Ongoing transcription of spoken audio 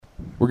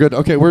We're good.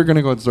 Okay, we're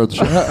gonna go and start the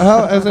show.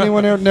 Has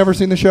anyone never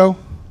seen the show?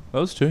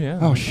 Those two, yeah.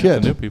 Oh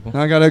shit! The new people.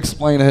 Now I gotta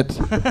explain it.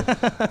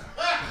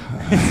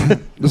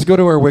 Let's go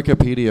to our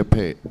Wikipedia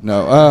page.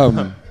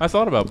 No. I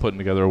thought about putting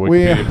together a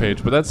Wikipedia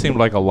page, but that seemed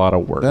like a lot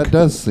of work. That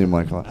does seem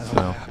like a lot.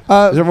 So.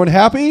 Is everyone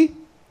happy?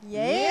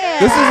 Yeah.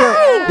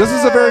 This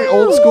is a very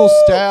old school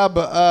Stab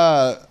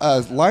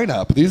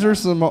lineup. These are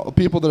some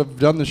people that have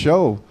done the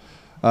show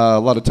a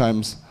lot of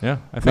times. Yeah,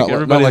 I think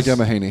not like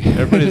Emma Haney.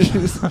 Everybody's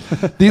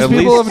These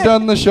people have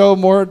done the show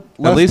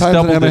less times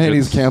than Emma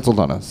Haney's digits. canceled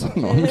on us.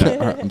 No,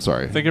 I'm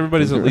sorry. I think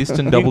everybody's at least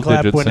in You double can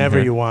clap digits. whenever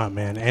in here. you want,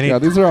 man. Yeah,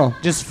 these are all.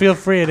 Just feel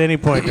free at any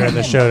point during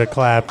the show to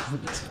clap.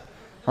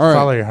 All right.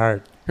 Follow your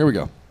heart. Here we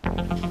go.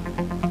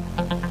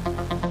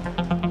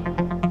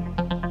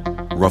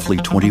 Roughly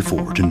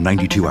 24 to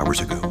 92 hours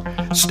ago,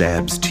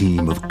 Stab's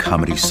team of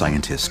comedy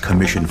scientists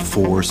commissioned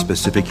 4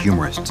 specific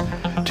humorists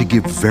to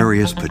give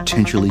various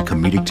potentially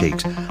comedic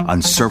takes on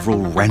several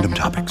random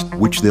topics,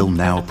 which they'll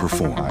now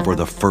perform for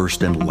the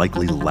first and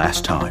likely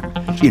last time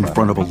in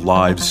front of a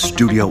live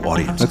studio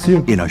audience. That's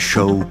you. In a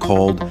show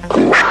called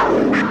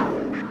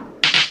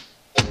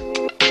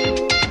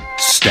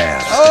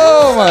Stab.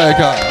 Oh my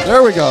God!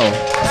 There we go.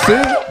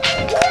 See?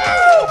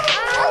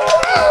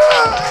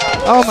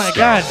 Oh my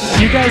God!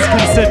 You guys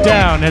can sit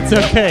down. It's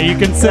okay. You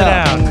can sit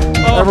down.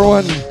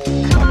 Everyone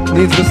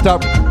needs to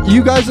stop.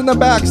 You guys in the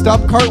back,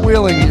 stop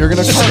cartwheeling. You're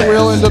gonna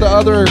cartwheel into the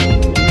other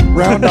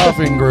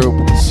round-offing group.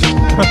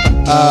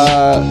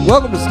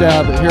 Welcome to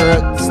Stab here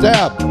at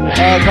Stab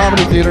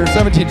Comedy Theater,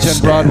 1710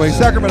 Broadway,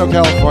 Sacramento,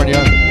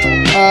 California.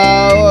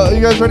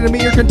 You guys ready to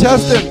meet your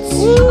contestants?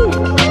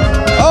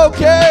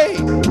 Okay,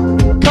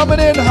 coming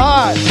in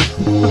hot,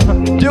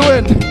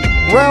 doing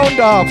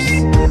round-offs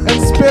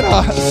and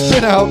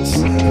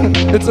spin-outs.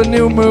 It's a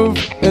new move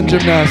in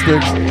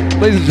gymnastics.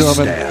 Ladies and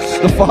gentlemen,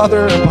 the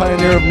father and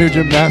pioneer of new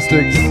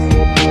gymnastics,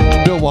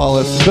 Bill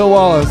Wallace. Bill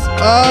Wallace.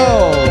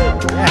 Oh!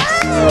 Yes.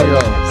 There we go.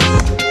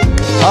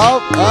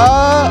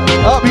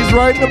 Up, he's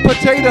riding a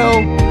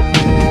potato.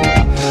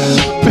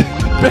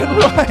 Ben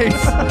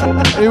Rice.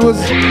 He was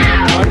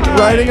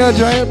riding a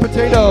giant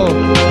potato.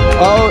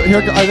 Oh,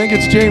 here, I think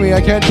it's Jamie.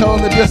 I can't tell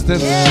in the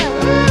distance.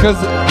 Because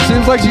it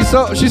seems like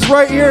she's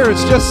right here.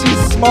 It's just she's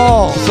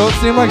small. So it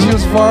seemed like she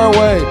was far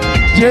away.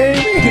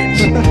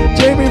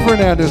 Jamie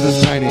Fernandez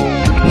is tiny.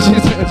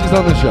 She's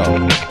on the show.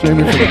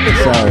 Jamie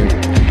Fernandez, sorry.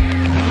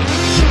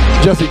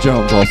 Jesse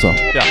Jones also.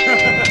 Yeah.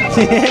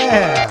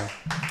 Yeah.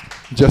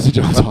 Jesse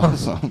Jones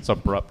also. It's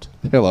abrupt.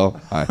 Hello.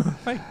 Hi.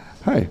 Hi.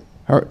 Hi.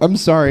 I'm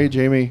sorry,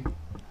 Jamie.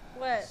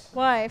 What?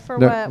 Why? For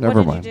Ne- what?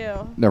 never What mind. did you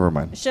do? Never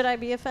mind. Should I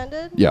be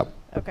offended? Yeah.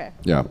 Okay.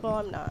 Yeah. Well,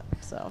 I'm not.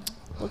 So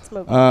let's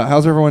move on.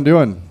 How's everyone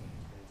doing?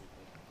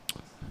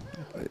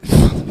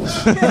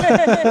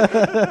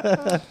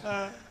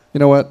 You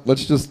know what?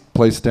 Let's just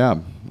play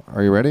Stab.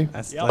 Are you ready?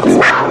 That's That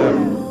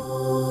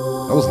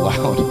was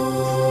loud.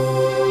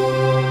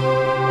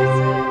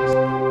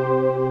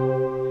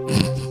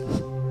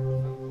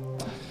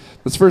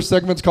 This first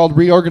segment's called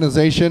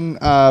Reorganization.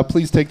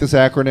 Please take this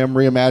acronym,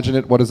 reimagine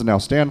it. What does it now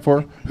stand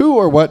for? Who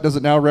or what does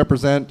it now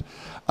represent?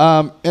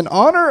 In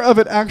honor of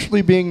it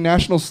actually being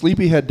National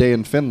Sleepyhead Day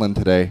in Finland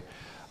today,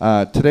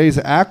 today's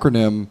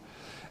acronym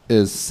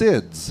is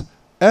SIDS.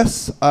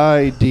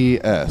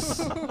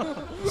 S-I-D-S.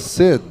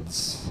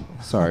 SIDS.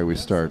 Sorry, we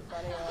start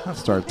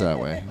that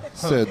way.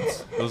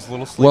 SIDS. Those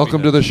little sleepy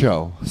Welcome to the heads.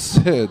 show.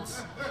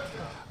 SIDS.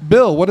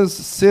 Bill, what does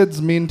SIDS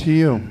mean to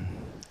you?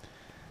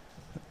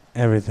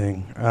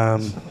 Everything.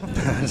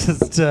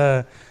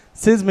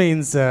 SIDS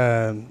means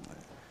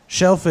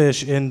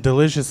shellfish in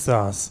delicious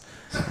sauce.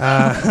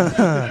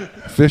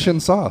 Fish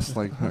and sauce.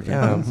 Like, okay.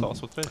 Yeah.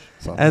 Sauce with fish.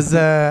 Sauce.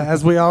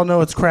 As we all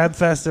know, it's Crab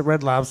Fest at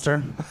Red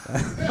Lobster.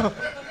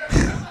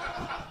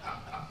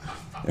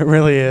 It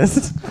really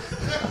is.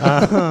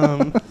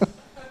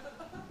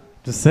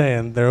 Just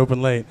saying, they're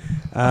open late.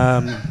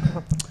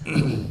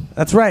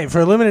 That's right.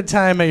 For a limited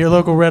time at your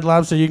local Red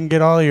Lobster, you can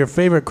get all of your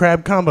favorite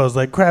crab combos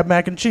like crab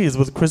mac and cheese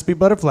with crispy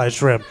butterfly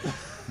shrimp,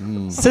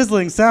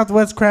 sizzling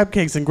Southwest crab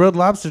cakes and grilled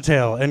lobster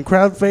tail, and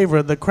crowd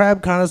favorite, the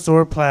Crab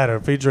Connoisseur Platter,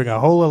 featuring a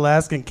whole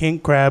Alaskan king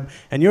crab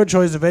and your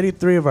choice of any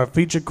 3 of our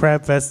featured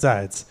Crab Fest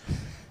sides.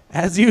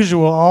 As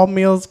usual, all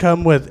meals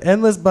come with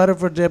endless butter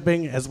for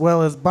dipping, as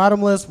well as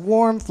bottomless,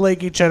 warm,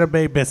 flaky Cheddar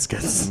Bay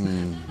biscuits.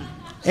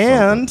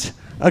 And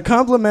a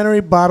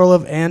complimentary bottle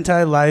of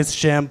anti-lice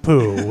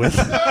shampoo with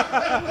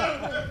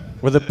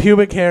a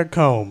pubic hair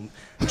comb.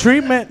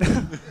 Treatment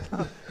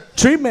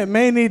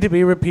may need to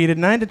be repeated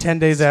 9 to 10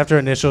 days after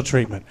initial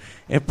treatment.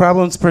 If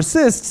problems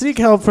persist, seek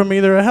help from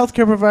either a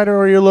healthcare provider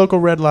or your local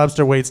Red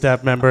Lobster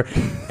waitstaff member,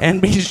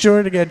 and be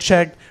sure to get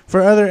checked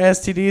for other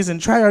STDs and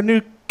try our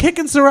new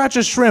Kickin'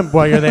 Sriracha shrimp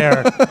while you're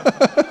there.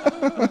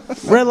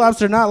 Red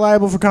Lobster not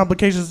liable for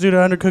complications due to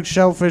undercooked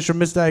shellfish or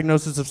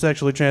misdiagnosis of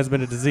sexually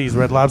transmitted disease.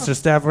 Red Lobster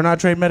staff are not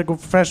trained medical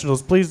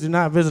professionals. Please do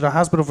not visit a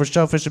hospital for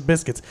shellfish and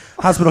biscuits.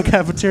 Hospital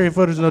cafeteria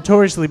food is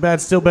notoriously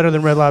bad. Still better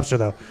than Red Lobster,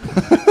 though.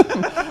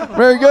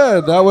 Very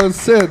good. That was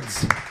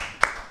SIDS.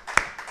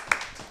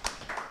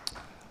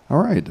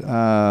 All right.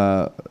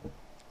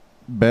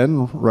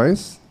 Ben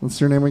Rice? What's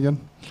your name again?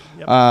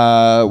 Yep.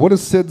 What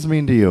does SIDS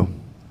mean to you?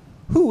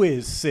 Who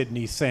is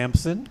Sidney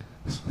Sampson?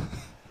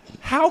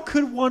 How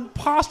could one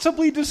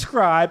possibly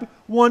describe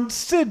one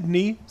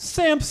Sidney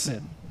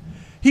Sampson?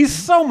 He's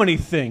so many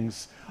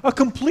things. A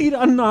complete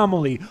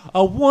anomaly.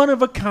 A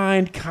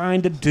one-of-a-kind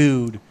kind of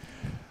dude.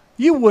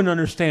 You wouldn't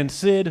understand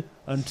Sid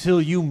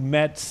until you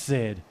met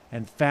Sid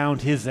and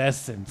found his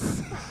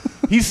essence.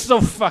 He's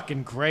so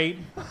fucking great.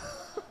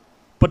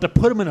 But to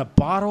put him in a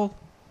bottle,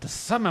 to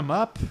sum him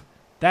up,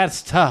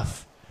 that's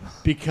tough.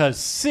 Because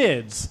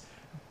Sid's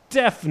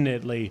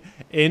definitely,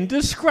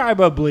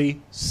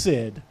 indescribably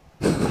Sid.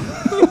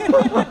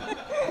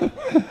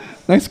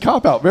 Nice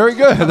cop-out. Very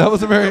good. That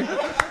was a very...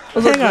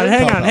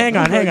 Hang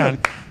on.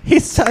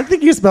 I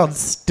think you spelled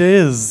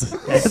Stiz.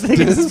 I think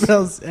he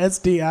spells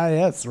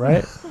SDIS,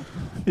 right?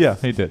 Yeah,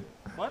 he did.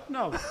 What?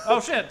 No.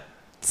 Oh, shit.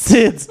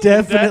 Sid's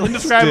definitely.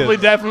 Indescribably,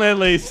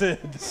 definitely Sid.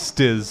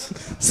 Stiz.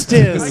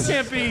 Stiz. I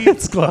can't be...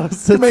 It's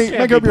close.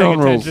 Make up your own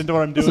rules. attention to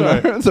what I'm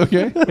doing. It's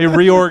okay. He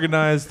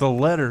reorganized the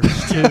letters,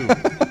 too.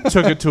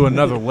 Took it to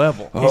another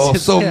level. Oh,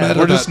 so meta.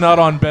 We're just not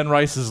on Ben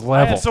Rice's I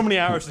level. had so many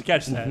hours to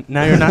catch that.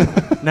 Now you're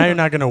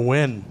not gonna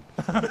win.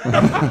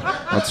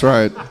 That's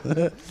right.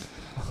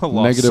 Lost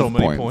Negative so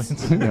many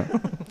points. points. Yeah.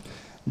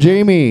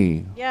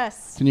 Jamie,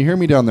 Yes. can you hear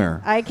me down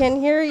there? I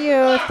can hear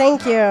you.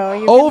 Thank you.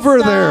 You Over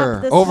can stop there.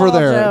 the Over small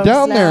there. jokes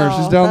Down there. now.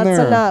 She's down That's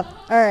there. enough.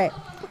 All right.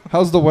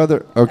 How's the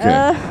weather?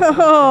 Okay.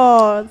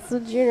 Oh, it's a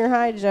junior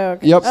high joke.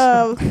 Yep.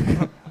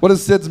 What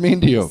does SIDS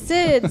mean to you?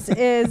 SIDS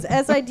is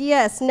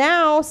SIDS.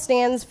 Now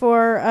stands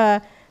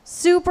for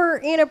Super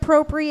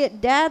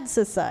Inappropriate Dad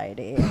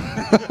Society.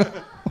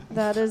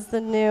 That is the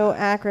new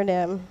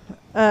acronym.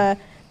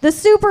 The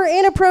Super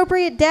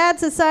Inappropriate Dad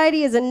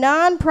Society is a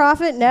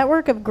non-profit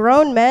network of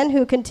grown men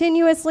who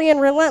continuously and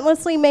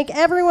relentlessly make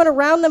everyone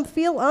around them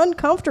feel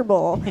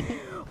uncomfortable.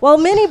 While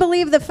many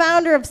believe the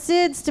founder of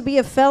SIDS to be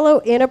a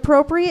fellow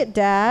inappropriate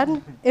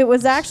dad, it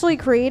was actually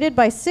created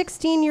by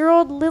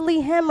 16-year-old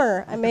Lily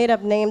Hemmer. I made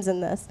up names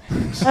in this.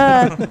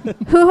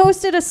 Who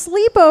hosted a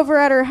sleepover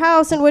at her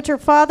house in which her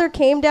father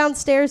came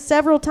downstairs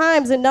several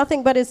times in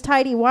nothing but his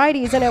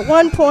tighty-whities, and at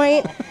one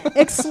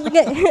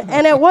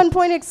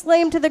point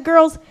exclaimed to the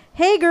girls,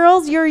 "Hey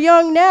girls, you're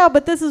young now,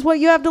 but this is what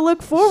you have to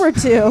look forward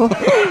to."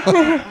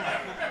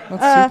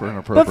 That's super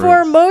inappropriate.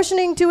 Before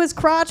motioning to his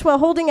crotch while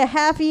holding a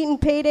half-eaten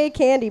payday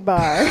candy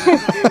bar.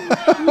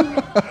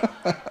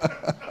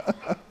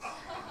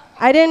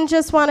 I didn't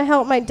just want to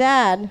help my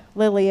dad,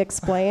 Lily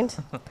explained.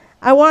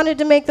 I wanted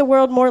to make the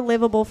world more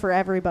livable for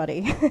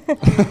everybody.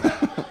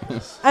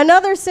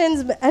 Another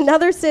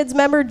SIDS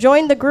member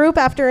joined the group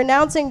after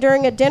announcing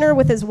during a dinner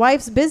with his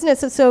wife's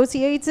business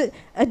associates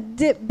that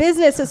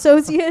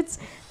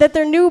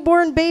their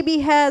newborn baby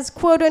has,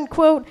 quote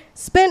unquote,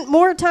 spent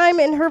more time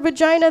in her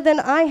vagina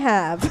than I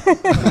have.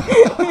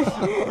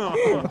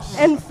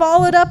 And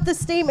followed up the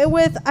statement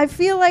with, I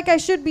feel like I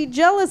should be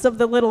jealous of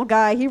the little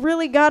guy. He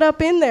really got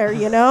up in there,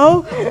 you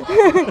know?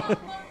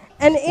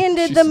 And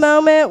ended the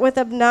moment with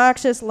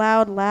obnoxious,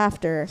 loud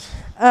laughter.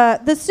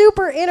 The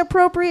Super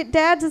Inappropriate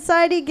Dad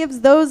Society gives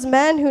those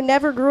men who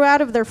never grew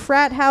out of their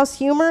frat house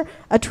humor,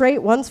 a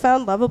trait once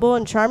found lovable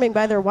and charming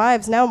by their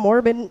wives, now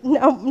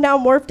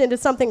morphed into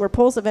something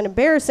repulsive and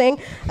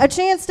embarrassing, a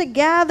chance to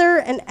gather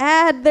and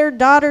add their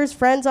daughter's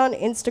friends on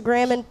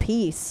Instagram in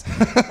peace.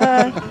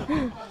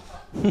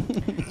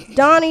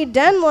 Donnie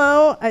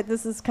Denlow,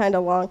 this is kind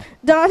of long.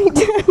 Donnie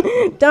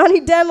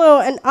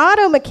Denlow, an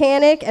auto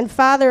mechanic and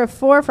father of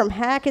 4 from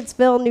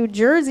Hackettsville, New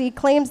Jersey,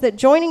 claims that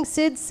joining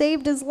SIDS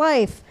saved his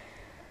life.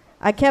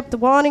 I kept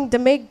wanting to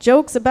make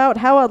jokes about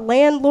how a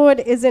landlord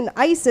is in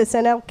ISIS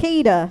and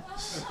Al-Qaeda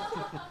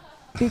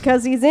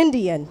because he's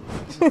Indian.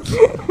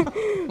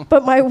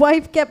 But my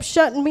wife kept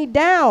shutting me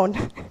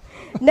down.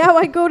 Now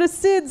I go to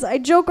SIDS, I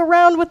joke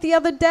around with the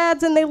other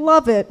dads, and they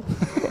love it.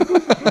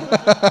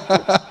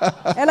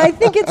 And I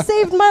think it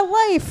saved my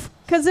life,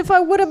 because if I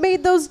would have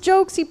made those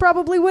jokes, he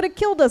probably would have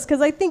killed us, because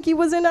I think he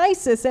was in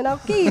ISIS and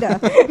Al-Qaeda.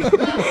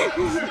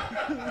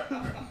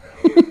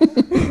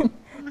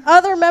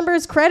 Other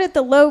members credit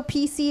the low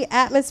PC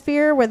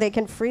atmosphere where they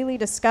can freely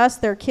discuss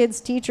their kids'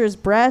 teachers'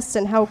 breasts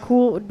and how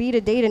cool it would be to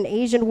date an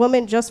Asian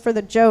woman just for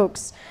the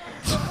jokes.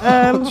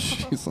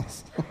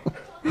 Jesus.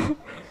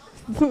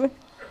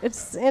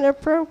 It's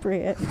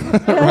inappropriate.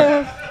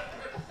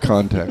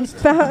 Context.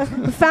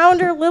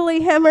 Founder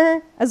Lily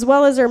Hemmer, as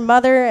well as her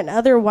mother and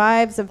other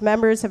wives of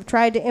members, have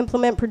tried to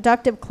implement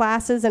productive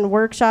classes and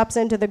workshops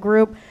into the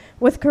group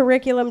with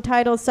curriculum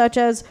titles such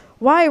as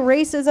Why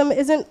Racism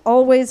Isn't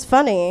Always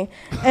Funny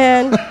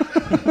and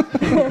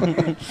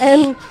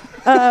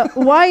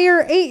Why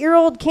Your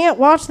 8-year-old Can't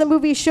Watch the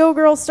Movie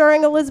Showgirl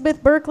starring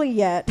Elizabeth Berkley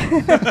Yet.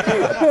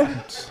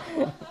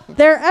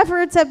 Their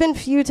efforts have been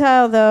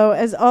futile, though,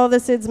 as all the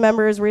SIDS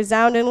members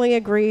resoundingly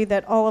agree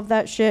that all of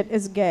that shit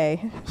is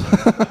gay.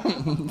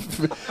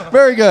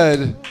 Very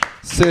good.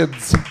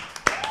 SIDS.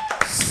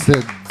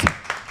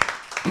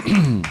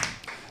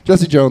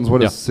 Jesse Jones,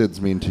 what does Yeah.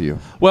 SIDS mean to you?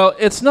 Well,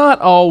 it's not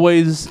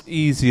always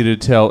easy to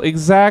tell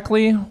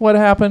exactly what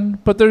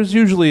happened, but there's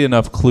usually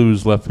enough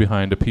clues left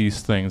behind to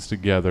piece things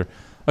together.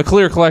 A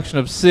clear collection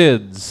of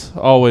SIDS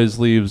always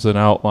leaves an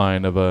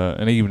outline of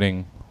an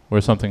evening where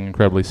something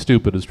incredibly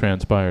stupid has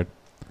transpired.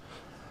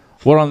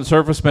 What on the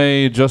surface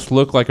may just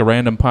look like a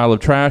random pile of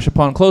trash,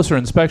 upon closer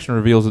inspection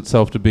reveals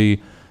itself to be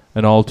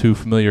an all too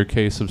familiar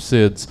case of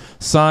SIDS.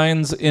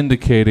 Signs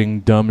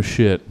indicating dumb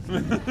shit.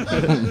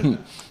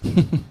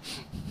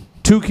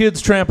 2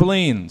 kids'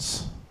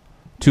 trampolines.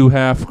 2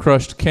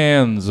 half-crushed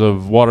cans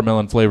of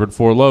watermelon-flavored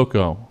Four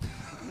Loko.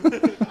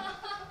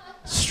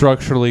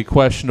 Structurally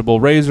questionable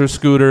razor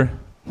scooter.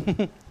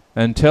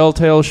 And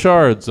telltale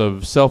shards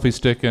of selfie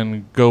stick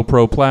and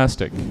GoPro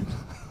plastic.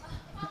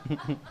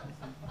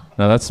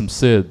 Now that's some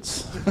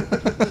SIDS.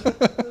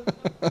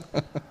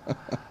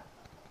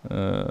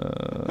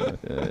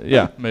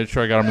 Yeah, made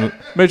sure I got them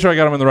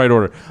in the right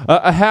order.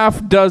 A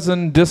half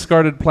dozen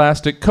discarded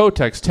plastic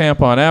Kotex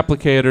tampon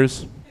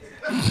applicators.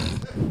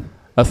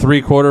 A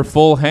 3/4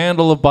 full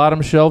handle of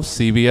bottom shelf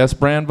CVS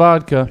brand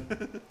vodka.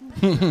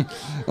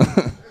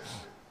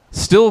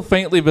 Still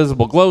faintly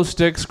visible glow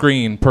sticks,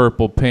 green,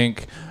 purple,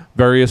 pink.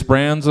 Various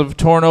brands of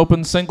torn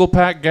open single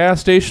pack gas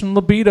station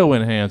libido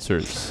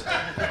enhancers.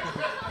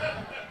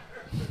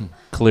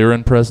 Clear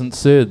and present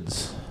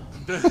SIDS.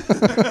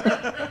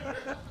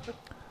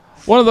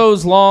 One of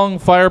those long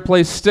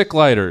fireplace stick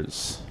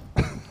lighters.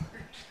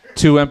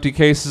 2 empty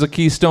cases of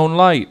Keystone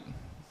Light.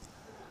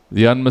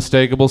 The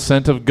unmistakable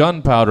scent of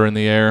gunpowder in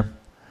the air.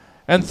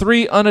 And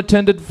 3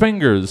 unattended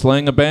fingers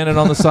laying abandoned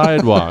on the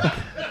sidewalk.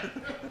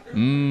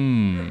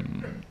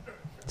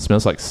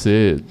 Smells like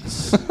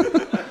SIDS.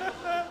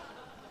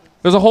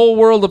 There's a whole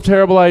world of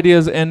terrible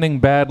ideas ending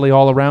badly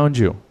all around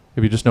you,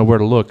 if you just know where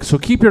to look. So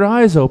keep your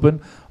eyes open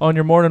on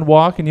your morning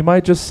walk, and you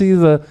might just see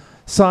the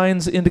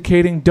signs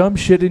indicating dumb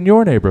shit in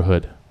your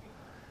neighborhood.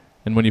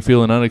 And when you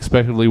feel an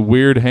unexpectedly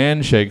weird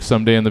handshake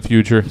someday in the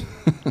future,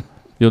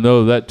 you'll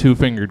know that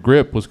 2-fingered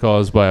grip was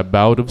caused by a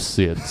bout of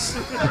SIDS.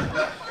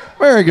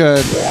 Very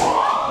good.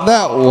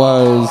 That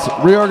was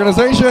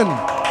reorganization.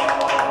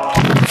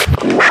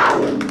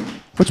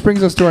 Which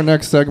brings us to our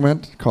next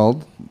segment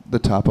called the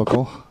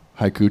Topical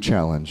Haiku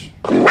Challenge.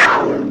 All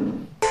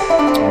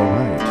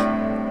right.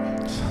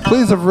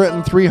 Please have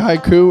written 3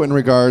 haiku in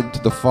regard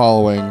to the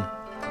following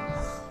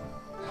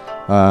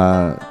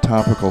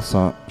topical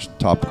song.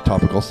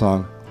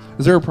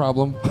 Is there a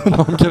problem?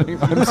 No, I'm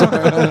kidding. I'm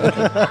sorry.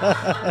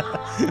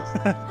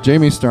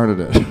 Jamie started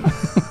it.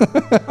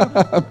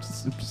 I'm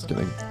just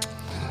kidding.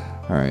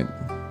 All right.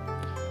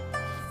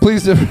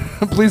 Please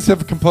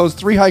have composed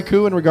 3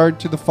 haiku in regard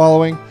to the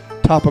following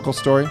topical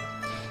story.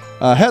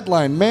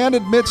 Headline: Man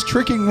admits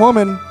tricking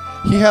woman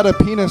he had a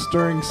penis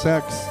during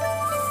sex.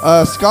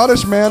 A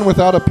Scottish man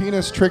without a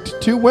penis tricked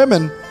 2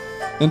 women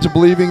into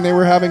believing they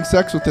were having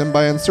sex with him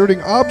by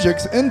inserting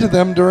objects into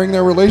them during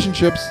their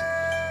relationships.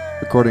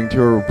 According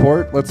to a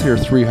report, let's hear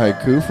 3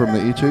 haiku from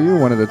each of you,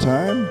 one at a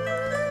time.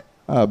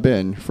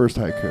 Ben, first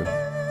haiku.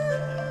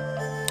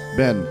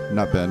 Ben,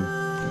 not Ben.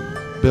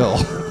 Bill.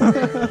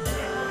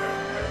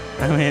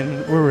 I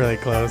mean, we're really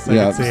close. I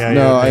Yeah, can see how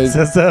no, you mix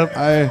this up.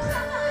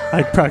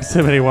 Like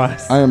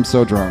proximity-wise. I am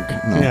so drunk.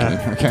 No, I'm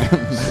Yeah. kidding.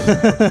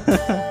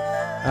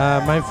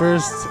 Okay. My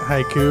first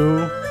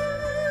haiku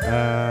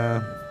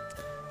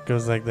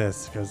goes like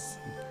this. Goes,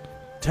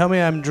 tell me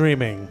I'm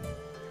dreaming.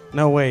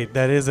 No, wait,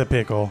 that is a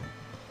pickle.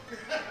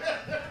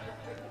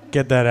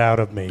 Get that out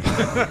of me.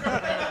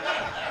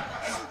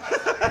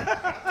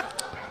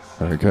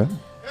 Very good.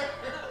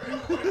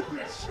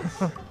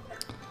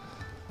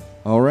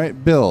 All right,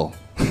 Bill.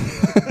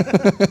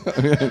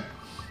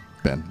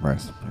 Ben,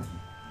 Morris.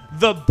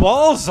 The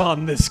balls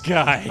on this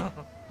guy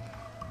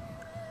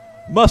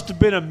must have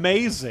been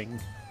amazing,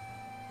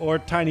 or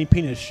tiny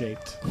penis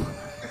shaped.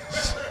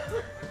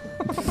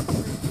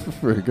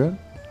 Very good.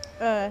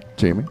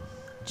 Jamie.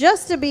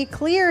 Just to be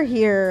clear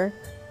here,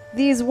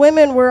 these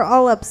women were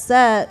all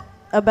upset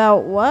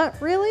about what,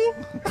 really?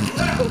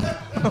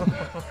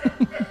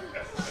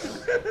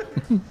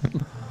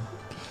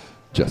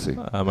 Jesse.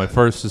 My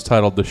first is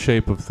titled The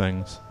Shape of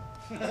Things.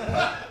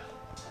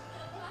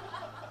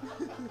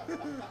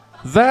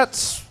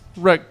 That's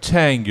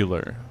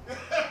rectangular.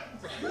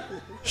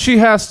 She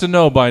has to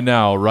know by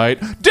now, right?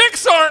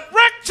 Dicks aren't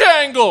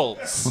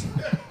rectangles!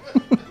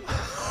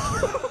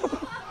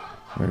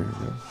 Very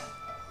good.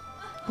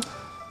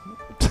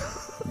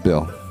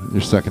 Bill,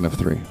 your second of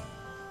 3.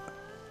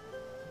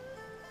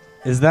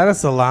 Is that a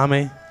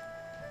salami?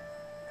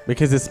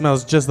 Because it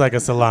smells just like a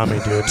salami,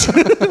 dude.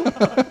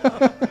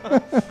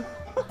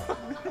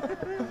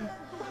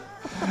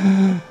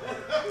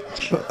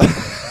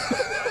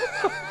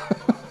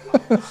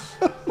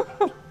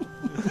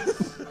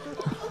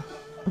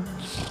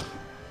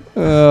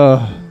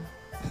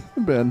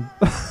 Ben.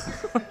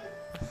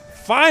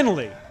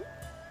 Finally,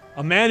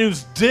 a man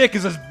whose dick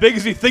is as big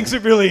as he thinks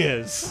it really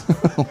is.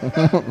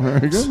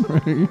 Very good.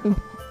 Very good.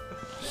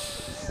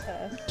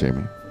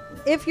 Jamie.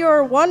 If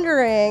you're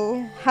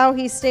wondering how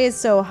he stays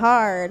so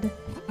hard,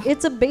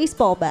 It's a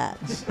baseball bat.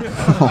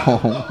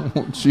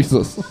 Oh,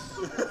 Jesus.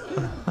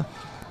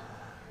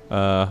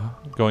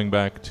 Going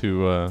back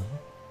to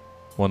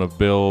one of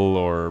Bill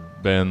or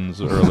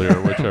Ben's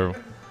earlier, whichever.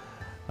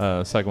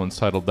 Second one's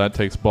titled "That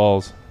Takes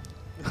Balls."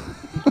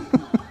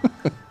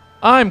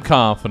 I'm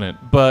confident,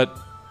 but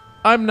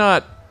I'm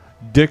not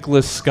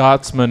dickless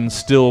Scotsman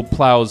still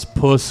plows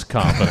puss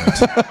confident.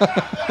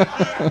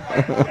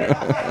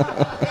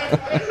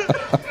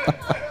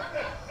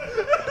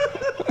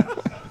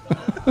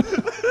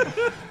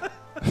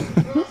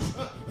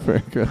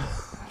 Very good.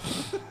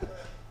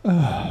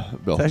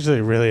 Bill. It's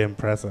actually really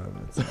impressive.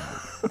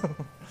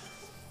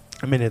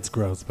 I mean, it's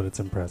gross, but it's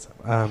impressive.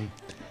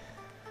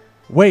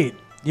 Wait,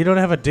 you don't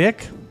have a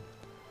dick?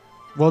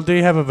 Well, do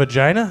you have a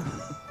vagina?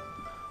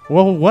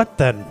 Well, what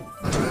then?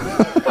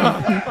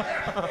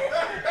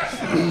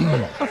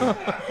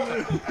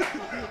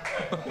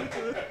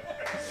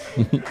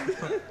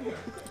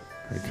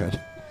 Very good.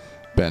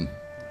 Ben.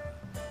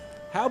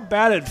 How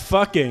bad at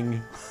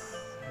fucking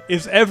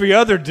is every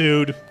other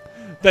dude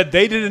that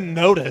they didn't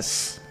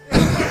notice?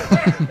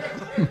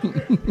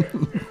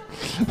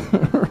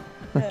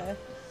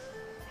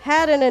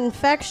 Had an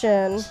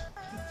infection.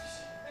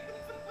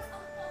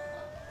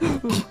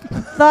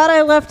 Thought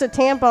I left a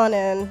tampon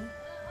in.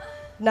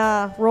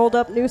 Nah, rolled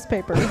up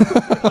newspaper.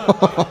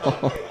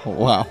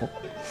 Wow.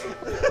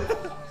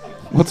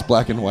 What's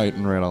black and white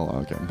and red all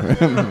okay.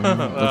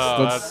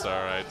 That's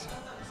all right.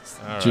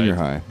 Junior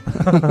high.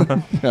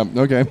 Yeah,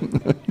 okay.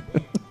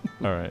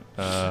 All right.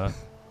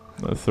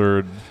 The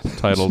third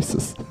titled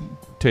Jesus.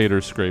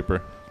 Tater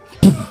Scraper.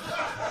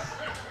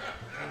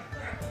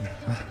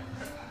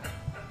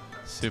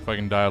 See if I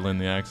can dial in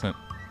the accent.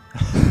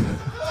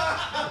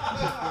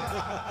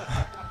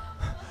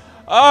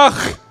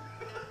 Ugh!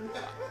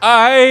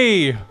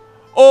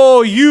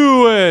 Oh,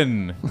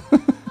 Ewan!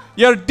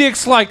 Your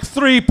dick's like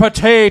 3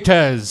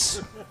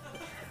 potatoes!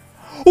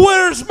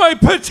 Where's my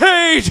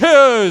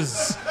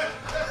potatoes?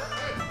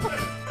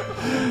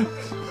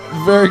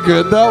 Very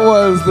good. That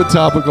was the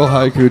topical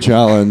haiku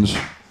challenge.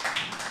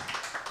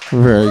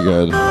 Very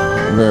good.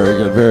 Very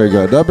good. Very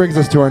good. That brings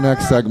us to our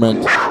next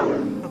segment.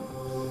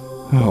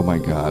 Oh my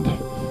God.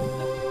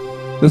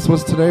 This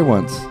was Today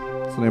Once.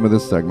 It's the name of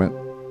this segment.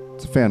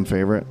 It's a fan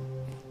favorite.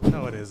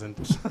 No, it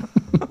isn't.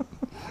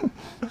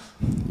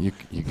 You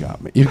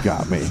got me. You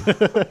got me.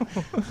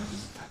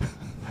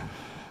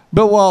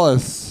 Bill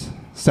Wallace,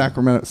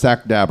 Sacramento,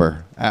 Sac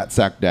Dabber, at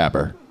Sac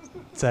Dabber.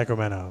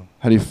 Sacramento.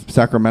 How do you,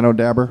 Sacramento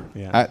Dabber?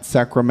 Yeah. At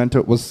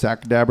Sacramento, was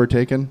Sac Dabber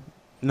taken?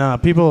 No,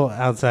 people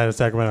outside of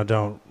Sacramento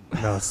don't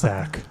know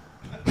Sac.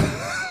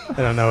 They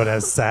don't know it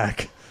as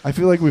Sac. I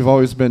feel like we've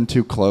always been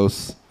too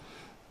close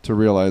to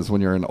realize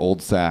when you're an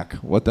old sack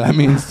what that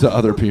means to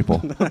other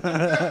people.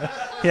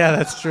 Yeah,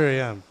 that's true,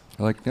 yeah.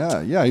 Like,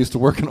 yeah, I used to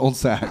work in Old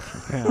Sac.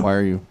 Yeah. Why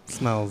are you?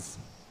 Smells.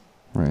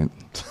 Right.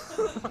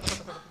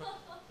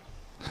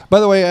 By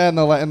the way, in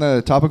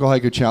the topical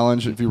haiku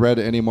challenge, if you read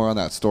any more on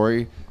that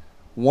story,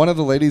 one of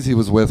the ladies he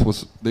was with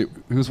he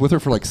was with her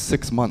for like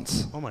 6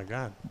 months, Oh, my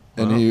God.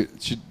 and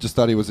she just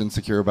thought he was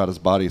insecure about his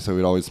body, so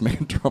he'd always make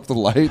him turn off the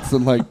lights,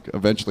 and like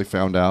eventually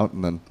found out,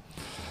 and then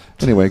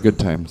anyway, good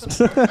times.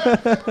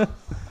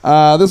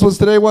 This was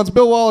Today Once.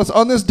 Bill Wallace.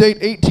 On this date,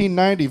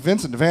 1890,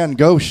 Vincent van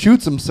Gogh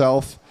shoots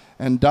himself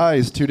and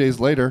dies 2 days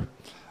later.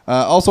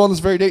 Also on this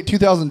very date,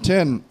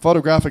 2010,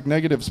 photographic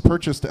negatives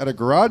purchased at a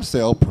garage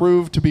sale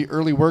proved to be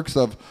early works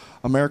of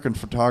American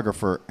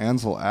photographer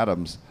Ansel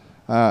Adams.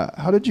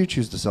 How did you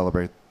choose to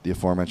celebrate the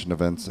aforementioned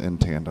events in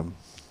tandem?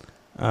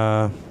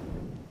 To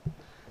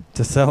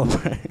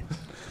celebrate.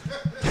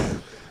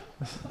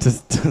 to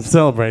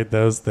celebrate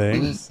those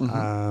things,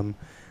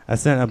 I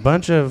sent a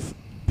bunch of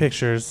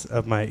pictures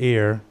of my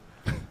ear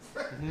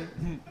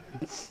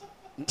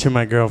to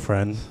my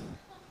girlfriend.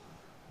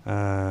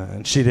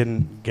 And she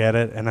didn't get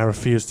it, and I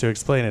refused to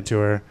explain it to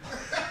her.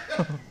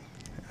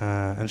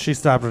 And she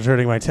stopped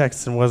returning my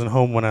texts and wasn't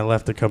home when I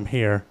left to come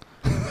here.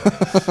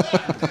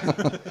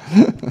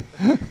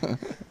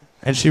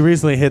 And she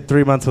recently hit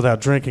 3 months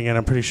without drinking, and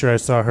I'm pretty sure I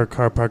saw her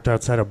car parked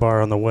outside a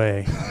bar on the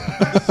way.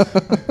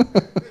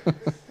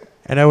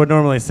 And I would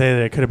normally say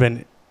that it could have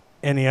been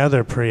any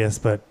other Prius,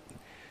 but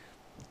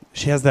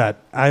she has that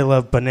I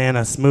Love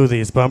Banana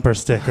Smoothies bumper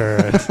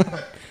sticker.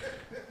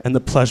 And the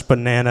plush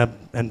banana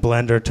and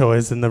blender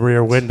toys in the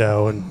rear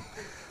window. And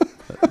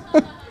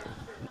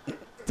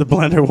the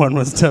blender one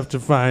was tough to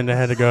find. I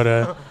had to go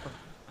to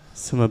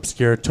some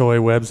obscure toy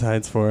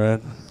websites for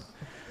it.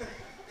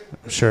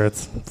 I'm sure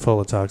it's full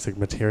of toxic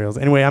materials.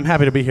 Anyway, I'm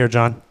happy to be here,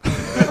 John.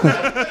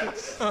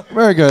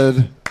 Very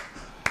good.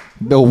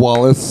 Bill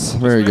Wallace.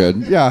 Very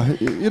good. Yeah,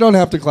 you don't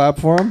have to clap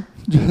for him.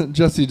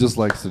 Jesse just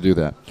likes to do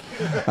that.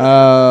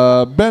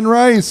 Ben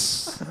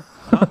Rice.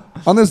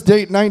 On this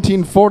date,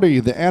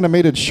 1940, the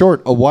animated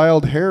short A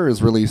Wild Hare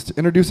is released,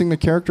 introducing the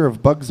character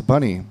of Bugs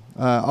Bunny.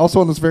 Also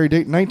on this very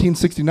date,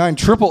 1969,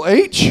 Triple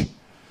H,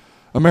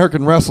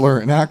 American wrestler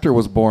and actor,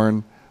 was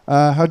born.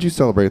 How'd you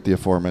celebrate the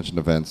aforementioned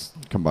events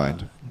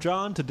combined?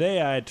 John,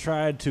 today I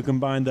tried to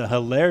combine the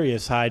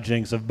hilarious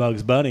hijinks of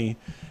Bugs Bunny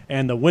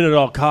and the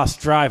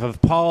win-at-all-cost drive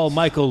of Paul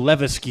Michael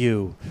Levesque,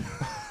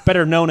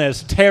 better known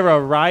as Terra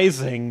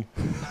Rising,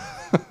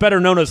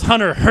 better known as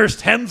Hunter Hearst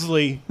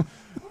Helmsley,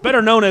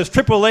 better known as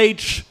Triple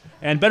H,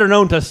 and better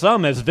known to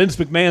some as Vince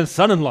McMahon's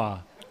son-in-law.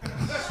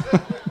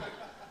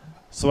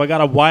 So I got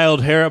a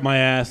wild hair up my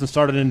ass and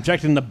started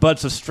injecting the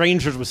butts of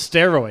strangers with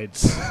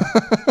steroids.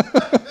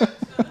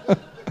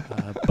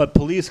 But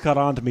police caught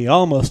on to me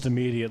almost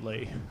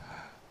immediately.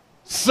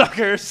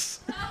 Suckers!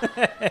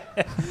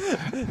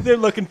 They're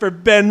looking for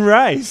Ben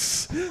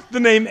Rice, the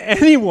name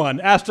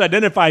anyone asked to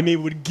identify me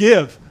would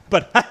give.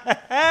 But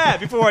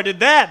before I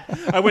did that,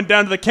 I went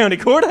down to the county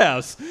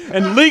courthouse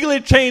and legally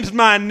changed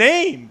my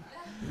name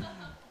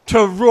to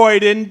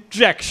Roid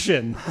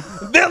Injection.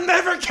 They'll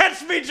never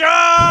catch me,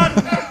 John!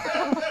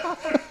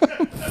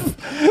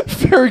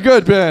 Very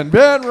good, Ben.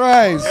 Ben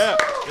Rice.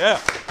 Yeah.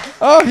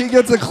 Oh, he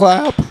gets a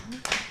clap.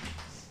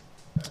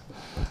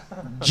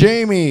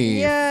 Jamie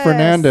Yes,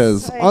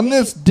 Fernandez. I On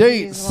this hate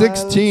date, these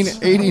ones.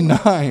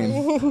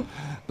 1689,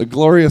 the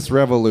Glorious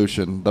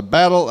Revolution, the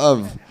Battle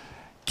of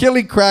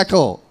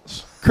Killycrackle.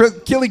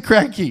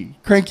 Killycranky.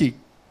 I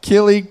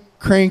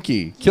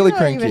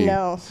don't even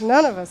know.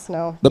 None of us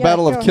know. The Yeah,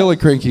 Battle of go ahead.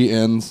 Killycranky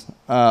ends.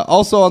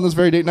 Also on this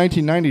very date,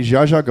 1990,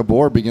 Zsa Zsa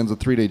Gabor begins a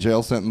 3-day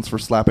jail sentence for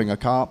slapping a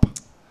cop.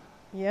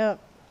 Yep.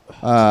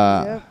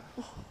 How'd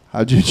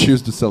you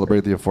choose to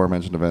celebrate the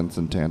aforementioned events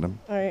in tandem?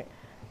 All right.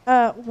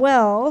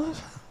 Well,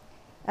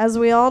 as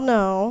we all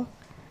know,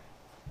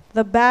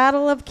 the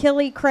Battle of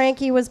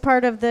Killycranky was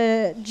part of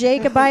the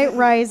Jacobite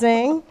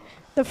Rising,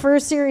 the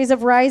first series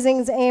of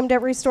risings aimed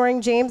at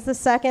restoring James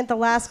II, the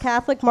last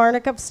Catholic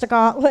monarch of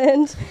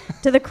Scotland,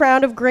 to the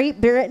crown of Great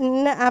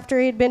Britain after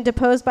he had been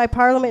deposed by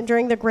Parliament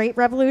during the Great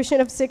Revolution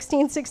of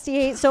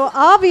 1668. So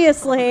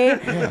obviously,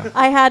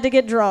 I had to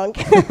get drunk.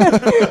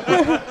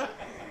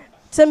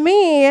 To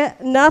me,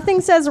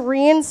 nothing says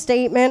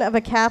reinstatement of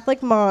a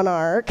Catholic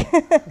monarch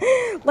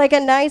like a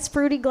nice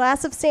fruity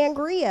glass of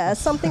sangria,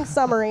 something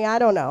summery, I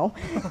don't know.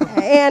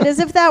 And as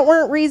if that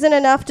weren't reason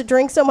enough to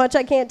drink so much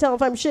I can't tell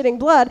if I'm shitting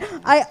blood,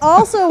 I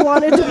also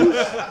wanted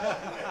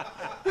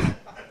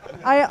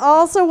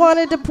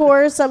to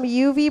pour some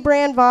UV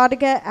brand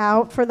vodka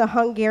out for the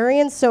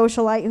Hungarian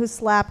socialite who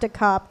slapped a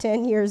cop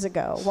 10 years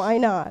ago. Why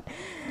not?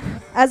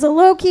 As a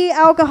low-key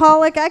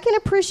alcoholic, I can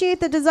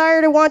appreciate the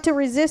desire to want to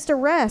resist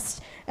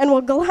arrest and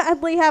will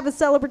gladly have a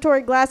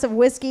celebratory glass of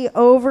whiskey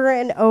over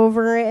and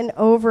over and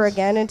over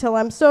again until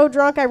I'm so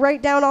drunk I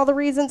write down all the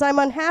reasons I'm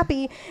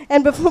unhappy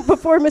and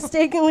before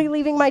mistakenly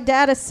leaving my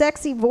dad a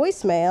sexy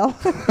voicemail.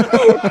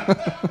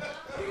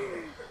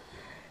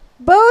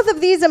 Both of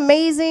these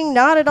amazing,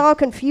 not at all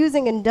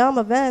confusing and dumb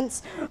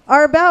events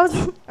are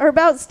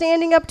about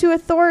standing up to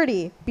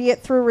authority, be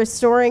it through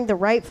restoring the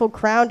rightful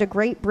crown to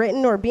Great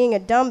Britain or being a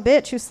dumb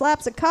bitch who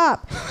slaps a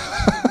cop.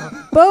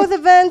 Both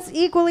events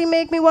equally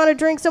make me want to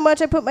drink so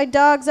much I put my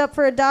dogs up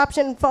for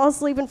adoption and fall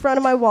asleep in front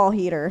of my wall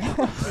heater.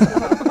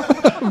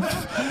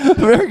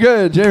 Very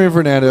good, Jamie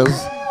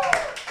Fernandez.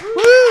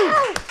 Woo!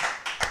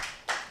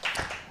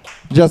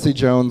 Jesse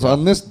Jones.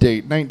 On this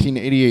date,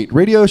 1988,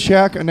 Radio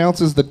Shack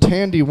announces the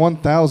Tandy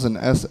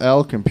 1000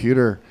 SL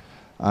computer.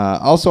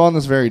 Also on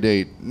this very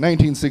date,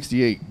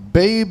 1968,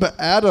 Babe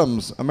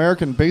Adams,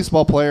 American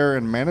baseball player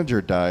and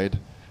manager, died.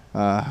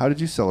 How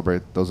did you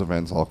celebrate those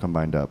events all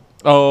combined up?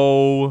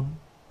 Oh,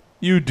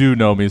 you do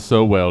know me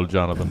so well,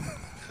 Jonathan.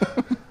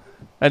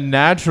 And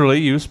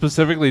naturally, you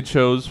specifically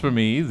chose for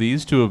me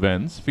these two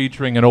events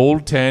featuring an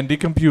old Tandy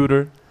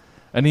computer,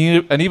 an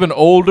even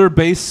older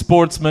base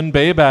sportsman,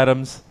 Babe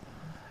Adams,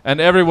 and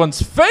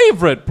everyone's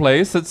favorite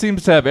place that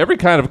seems to have every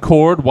kind of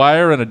cord,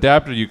 wire, and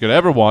adapter you could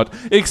ever want,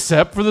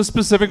 except for the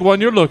specific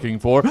one you're looking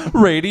for,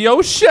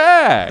 Radio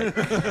Shack.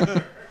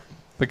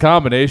 The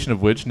combination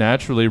of which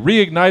naturally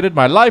reignited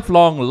my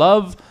lifelong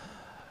love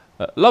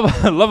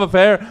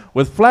affair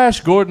with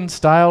Flash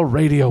Gordon-style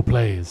radio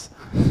plays,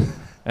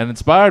 and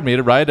inspired me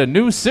to write a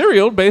new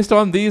serial based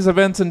on these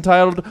events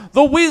entitled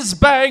The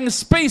Whiz-Bang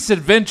Space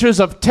Adventures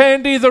of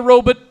Tandy the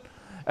Robot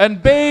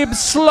and Babe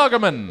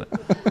Sluggerman,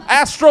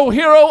 Astro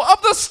Hero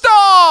of the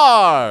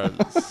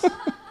Stars.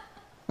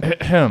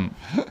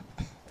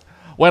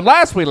 When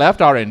last we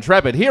left our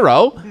intrepid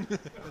hero,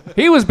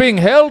 he was being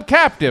held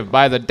captive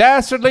by the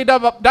dastardly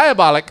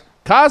diabolic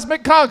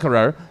cosmic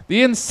conqueror,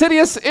 the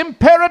insidious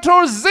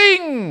Imperator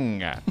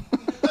Zing.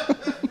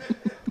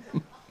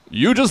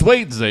 You just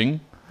wait, Zing.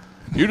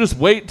 You just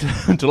wait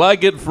until I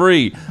get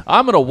free.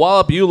 I'm going to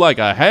wallop you like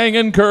a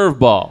hanging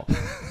curveball.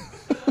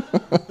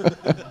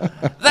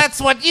 That's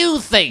what you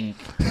think,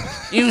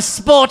 you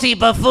sporty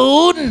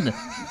buffoon.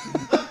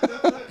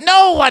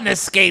 No one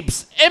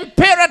escapes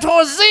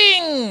Imperator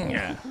Zing.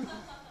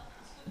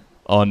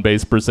 On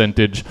base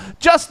percentage.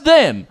 Just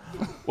then,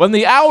 when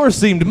the hour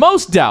seemed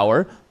most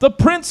dour, the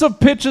Prince of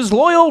Pitch's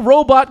loyal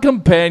robot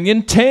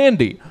companion,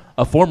 Tandy,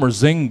 a former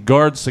Zing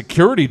Guard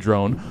security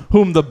drone,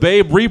 whom the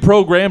Babe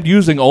reprogrammed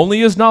using only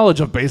his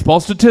knowledge of baseball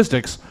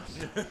statistics,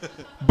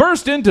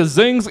 burst into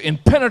Zing's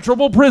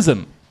impenetrable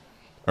prison.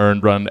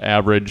 Earned run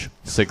average,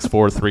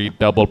 643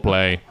 double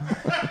play.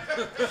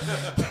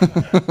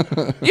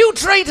 You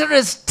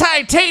traitorous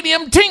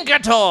titanium tinker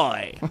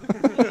toy!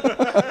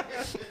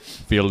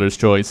 Fielder's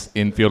choice,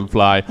 infield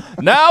fly.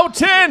 Now,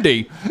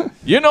 Tandy,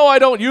 you know I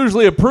don't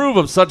usually approve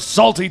of such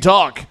salty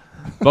talk,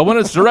 but when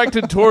it's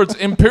directed towards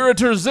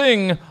Imperator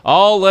Zing,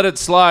 I'll let it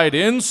slide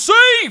in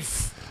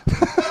safe.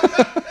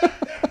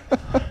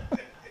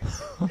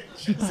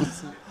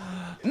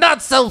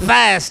 Not so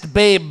fast,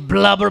 Babe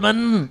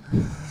Blubberman.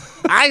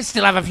 I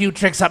still have a few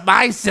tricks up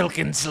my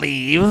silken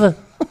sleeve.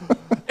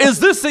 Is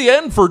this the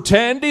end for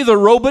Tandy the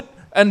Robot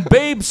and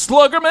Babe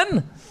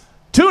Sluggerman?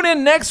 Tune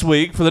in next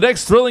week for the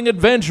next thrilling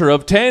adventure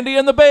of Tandy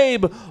and the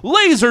Babe,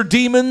 Laser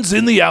Demons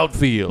in the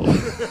Outfield.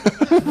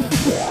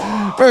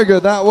 Very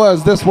good.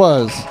 This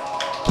was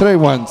Today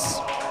Once.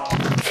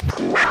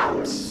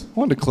 I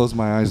wanted to close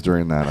my eyes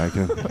during that. I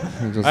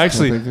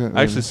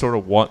actually sort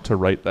of want to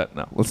write that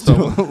now. Let's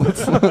do it.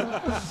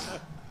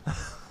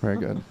 Very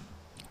good.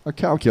 A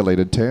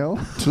calculated tale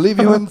to leave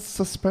you in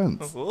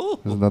suspense.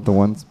 Isn't that the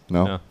ones?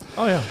 No. Yeah.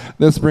 Oh, yeah.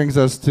 This brings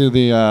us to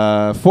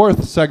the fourth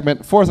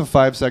of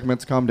 5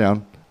 segments, calm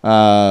down,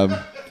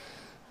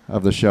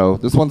 of the show.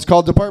 This one's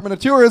called Department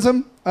of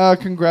Tourism.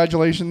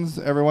 Congratulations,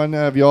 everyone.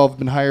 Have you all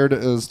been hired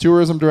as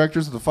tourism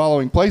directors of the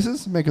following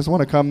places? Make us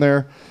want to come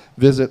there,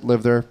 visit,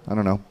 live there. I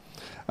don't know.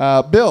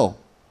 Bill,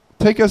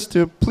 take us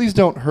to Please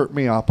Don't Hurt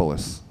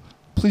Meopolis.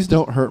 Please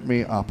Don't Hurt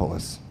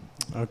Meopolis.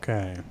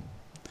 Okay.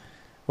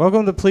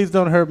 Welcome to Please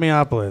Don't Hurt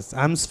Meopolis.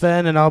 I'm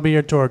Sven, and I'll be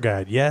your tour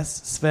guide.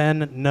 Yes,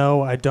 Sven,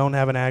 no, I don't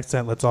have an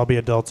accent. Let's all be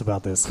adults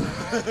about this.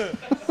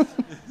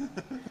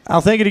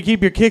 I'll thank you to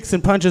keep your kicks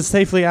and punches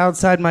safely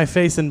outside my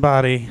face and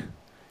body.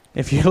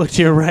 If you look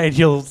to your right,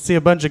 you'll see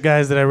a bunch of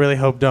guys that I really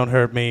hope don't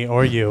hurt me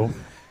or you.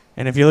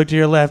 And if you look to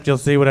your left, you'll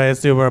see what I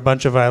assume are a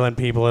bunch of violent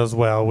people as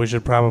well. We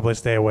should probably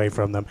stay away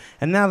from them.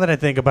 And now that I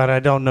think about it, I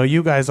don't know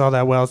you guys all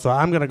that well, so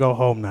I'm going to go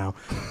home now.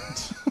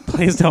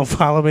 Please don't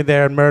follow me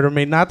there and murder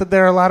me. Not that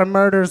there are a lot of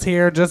murders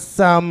here, just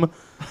some.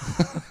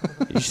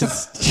 You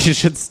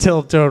should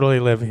still totally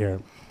live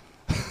here.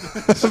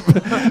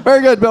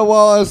 Very good, Bill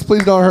Wallace.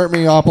 Please Don't Hurt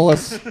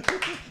Meopolis.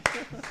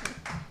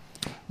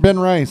 Ben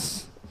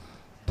Rice,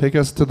 take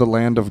us to the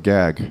land of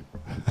gag.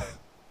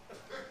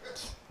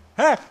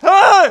 Hey!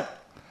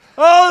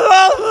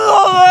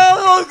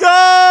 Oh,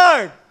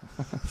 God!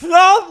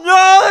 Stop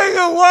yelling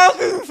and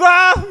walking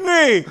past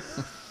me!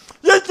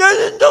 This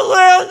isn't the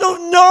land of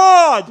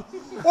Nod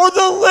or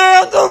the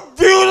land of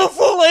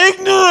beautiful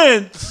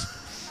ignorance.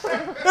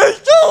 It's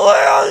the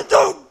land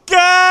of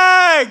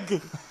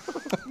gag.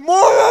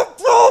 More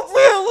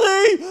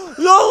appropriately,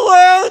 the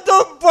land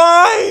of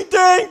bind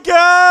and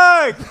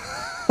gag.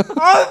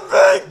 I've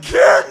been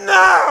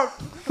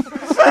kidnapped.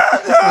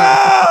 Send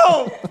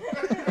help!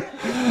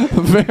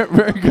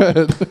 Very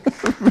good.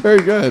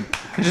 Very good.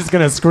 I'm just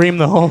going to scream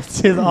the whole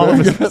all of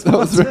his That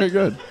was very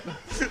good.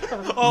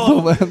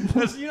 Oh,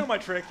 you know my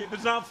trick. If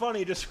it's not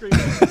funny, just scream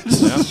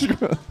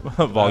it.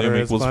 Volume Better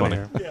is equals funny.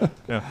 funnier.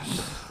 Yeah.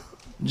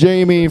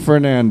 Jamie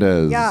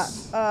Fernandez. Yeah,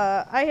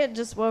 I had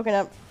just woken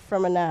up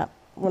from a nap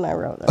when I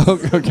wrote this.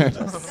 Okay.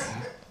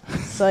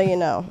 So you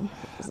know.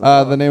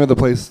 The name of the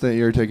place that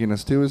you're taking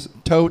us to is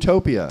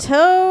Toetopia.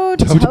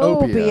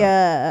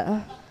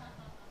 Toetopia.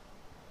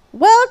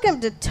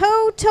 Welcome to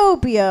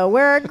Toetopia,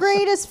 where our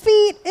greatest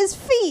feat is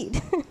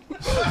feet.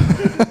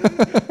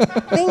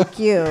 Thank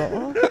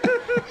you.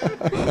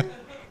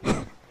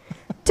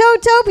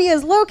 Toetopia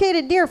is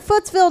located near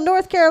Footsville,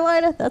 North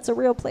Carolina. That's a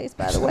real place,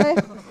 by the way.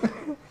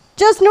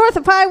 Just north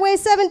of Highway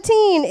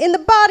 17 in the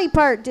Body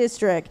Part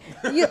District.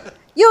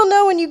 You'll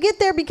know when you get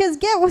there because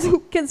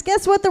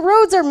guess what the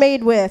roads are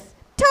made with?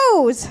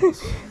 Toes.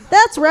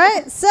 That's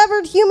right.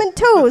 Severed human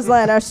toes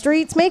line our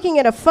streets, making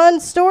it a fun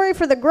story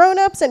for the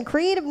grown-ups and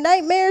creative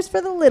nightmares for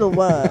the little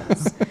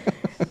ones.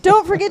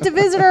 Don't forget to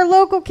visit our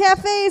local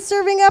cafe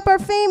serving up our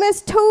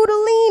famous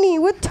tortellini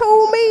with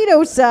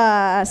tomato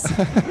sauce.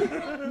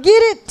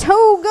 Get it,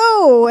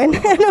 go, and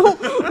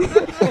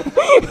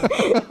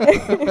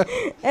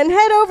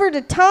head over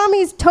to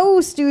Tommy's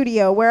Toe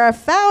Studio, where our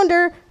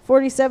founder,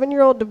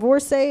 47-year-old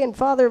divorcee and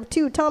father of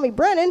 2, Tommy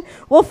Brennan,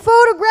 will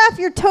photograph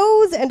your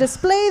toes and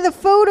display the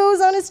photos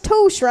on his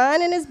toe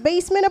shrine in his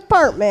basement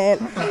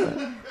apartment,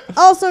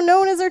 also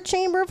known as our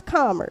Chamber of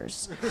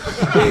Commerce.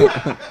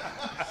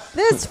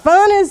 This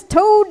fun is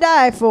toe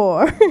die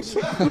for.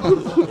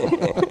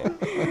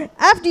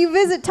 After you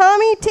visit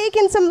Tommy, take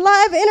in some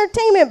live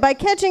entertainment by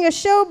catching a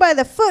show by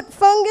the Foot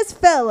Fungus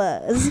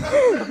Fellas,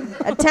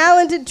 a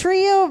talented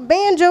trio of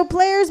banjo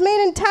players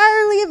made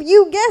entirely of,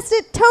 you guessed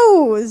it,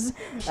 toes.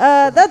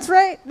 That's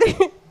right,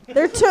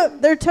 they're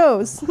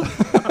toes.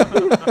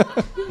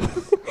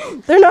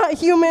 They're not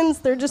humans,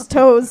 they're just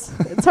toes.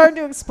 It's hard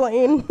to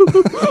explain.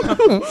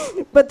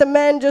 But the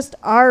men just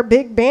are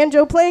big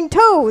banjo playing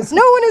toes.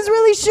 No one is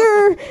really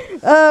sure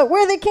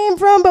where they came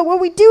from, but what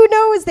we do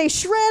know is they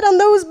shred on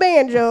those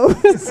banjos.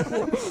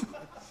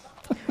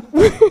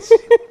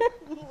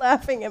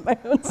 laughing at my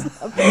own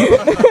stuff.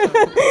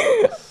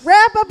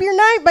 Wrap up your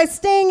night by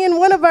staying in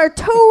one of our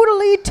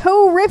totally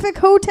terrific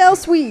hotel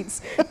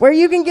suites, where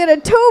you can get a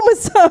toe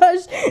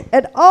massage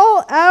at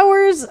all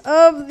hours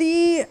of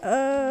the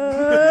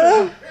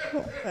night.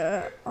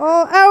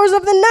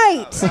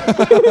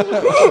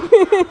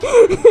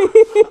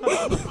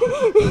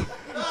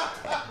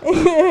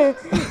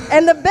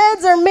 And the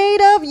beds are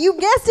made of, you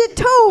guessed it,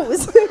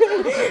 toes.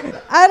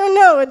 I don't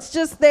know, it's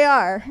just they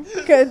are.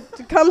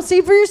 Come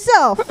see for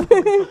yourself.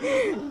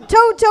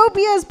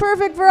 Toetopia is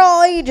perfect for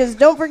all ages.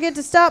 Don't forget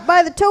to stop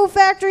by the toe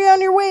factory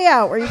on your way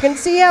out, where you can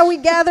see how we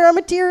gather our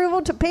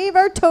material to pave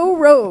our toe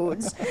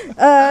roads.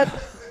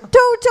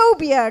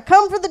 Toetopia,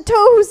 come for the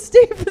toes,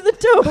 stay for the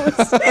toes.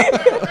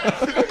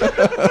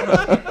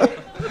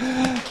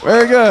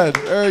 Very good.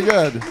 Very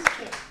good.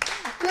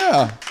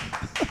 Yeah.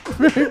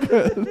 Very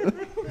good.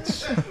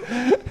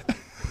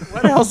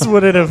 What else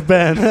would it have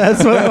been?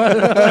 That's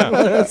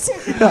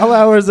what all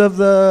hours of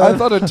the. I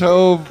thought a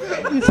toe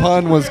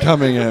pun was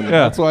coming in. Yeah.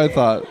 That's what I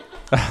thought.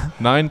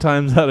 9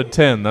 times out of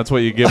 10, that's what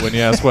you get when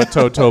you ask what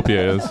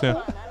Toetopia is.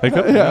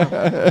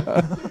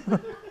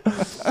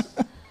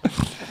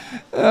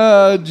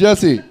 Yeah.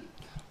 Jesse.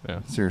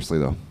 Yeah. Seriously,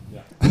 though.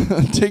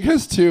 Take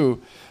us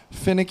to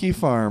Finicky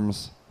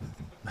Farms.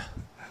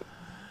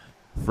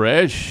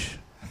 Fresh,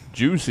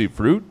 juicy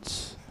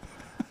fruits,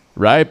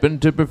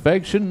 ripened to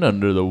perfection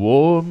under the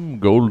warm,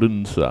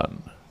 golden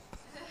sun.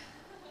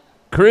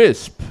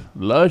 Crisp,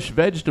 lush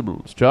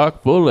vegetables,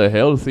 chock full of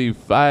healthy,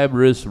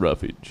 fibrous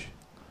roughage.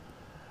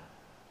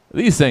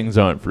 These things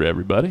aren't for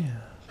everybody.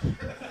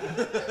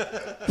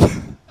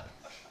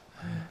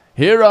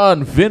 Here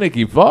on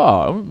Finicky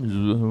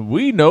Farms,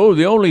 we know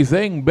the only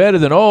thing better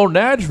than all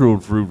natural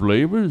fruit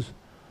flavors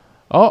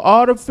are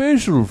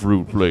artificial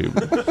fruit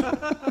flavors.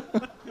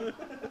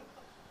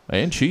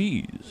 And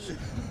cheese.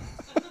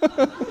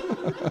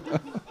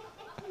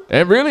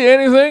 And really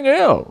anything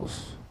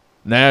else.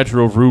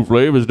 Natural fruit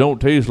flavors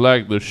don't taste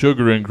like the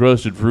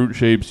sugar-encrusted fruit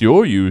shapes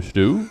you're used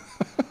to.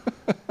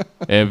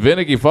 And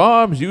Finicky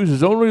Farms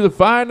uses only the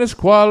finest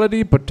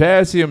quality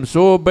potassium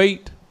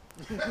sorbate,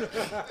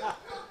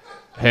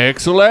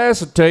 hexyl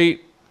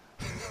acetate,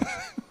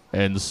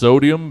 and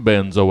sodium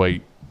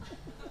benzoate.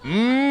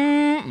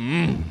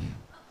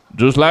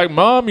 Just like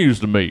Mom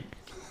used to make.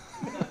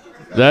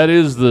 That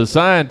is the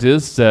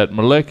scientists at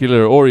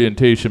Molecular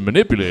Orientation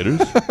Manipulators.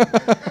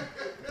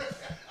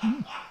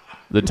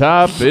 The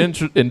top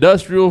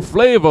industrial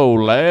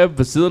Flavo lab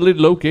facility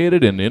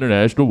located in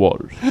international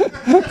waters.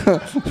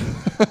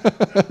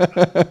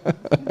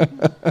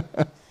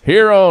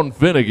 Here on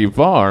Finicky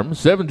Farm,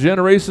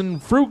 7th-generation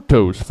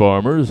fructose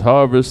farmers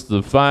harvest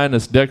the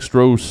finest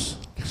dextrose,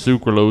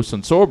 sucralose,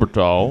 and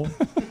sorbitol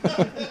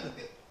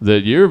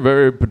that your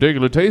very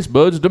particular taste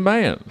buds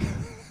demand.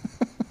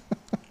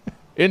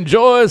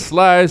 Enjoy a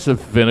slice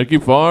of Finicky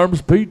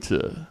Farms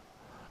pizza.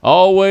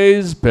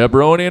 Always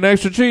pepperoni and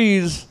extra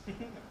cheese.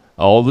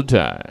 All the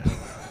time.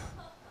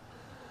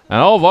 And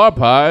all of our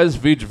pies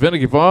feature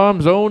Finicky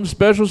Farms' own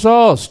special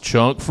sauce,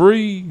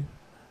 chunk-free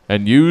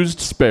and used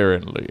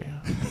sparingly.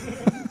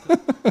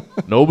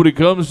 Nobody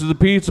comes to the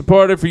pizza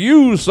party for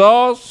you,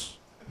 sauce.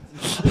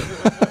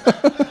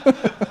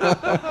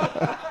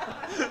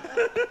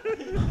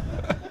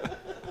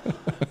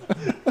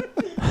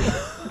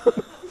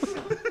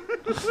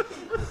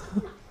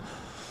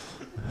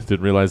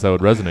 Didn't realize that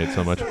would resonate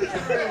so much.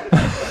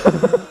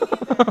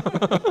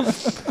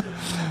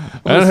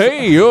 And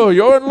hey,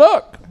 you're in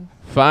luck.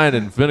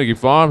 Finding Finicky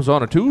Farms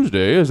on a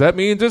Tuesday, as that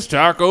means it's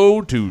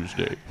Taco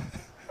Tuesday.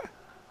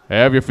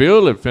 Have your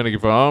fill at Finicky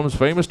Farms'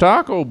 famous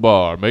taco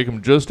bar. Make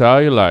them just how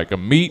you like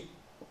them. Meat,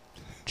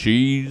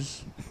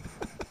 cheese,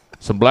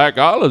 some black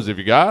olives if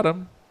you got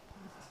them.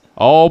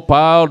 All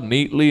piled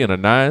neatly in a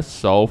nice,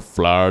 soft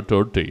flour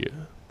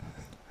tortilla.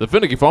 The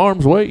Finicky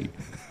Farms way.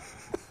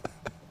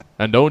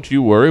 And don't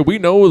you worry, we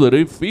know that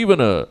if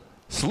even a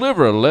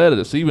sliver of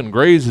lettuce even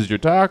grazes your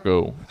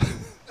taco,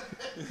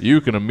 you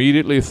can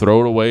immediately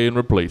throw it away and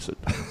replace it.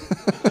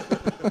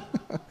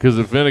 Because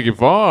at Finicky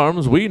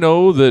Farms, we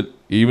know that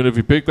even if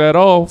you pick that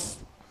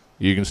off,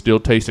 you can still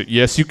taste it.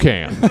 Yes, you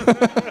can.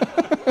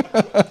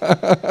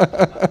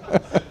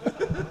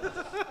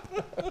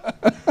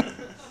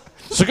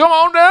 So come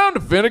on down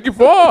to Finicky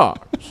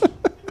Farms,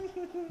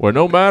 where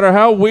no matter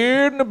how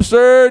weird and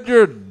absurd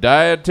your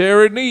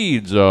dietary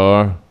needs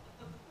are,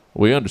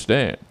 we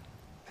understand.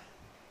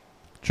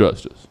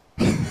 Trust us.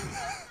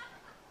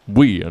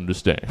 We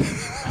understand.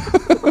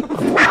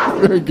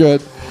 Very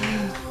good.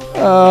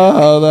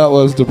 That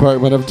was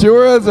Department of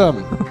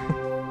Tourism.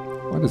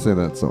 Why did I say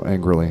that so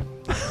angrily?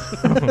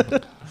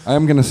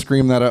 I'm going to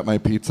scream that at my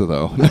pizza,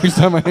 though. Next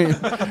time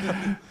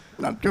I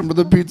not come to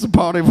the pizza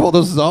party for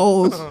the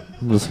sauce.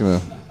 I'm just going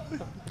to...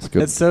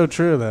 It's so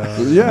true, though.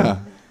 Yeah.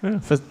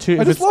 If it's too,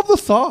 I just love the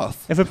sauce.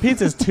 If a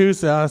pizza's too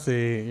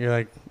saucy, you're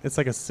like, it's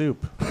like a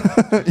soup.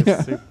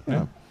 Yeah. Soup.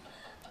 Yeah.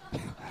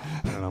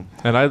 I don't know.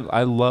 And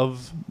I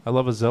love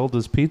a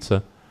Zelda's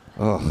pizza.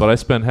 Ugh. But I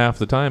spend half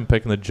the time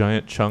picking the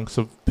giant chunks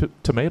of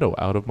tomato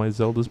out of my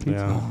Zelda's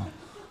pizza. Yeah.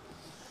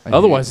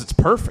 Otherwise, it's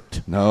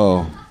perfect.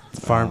 No.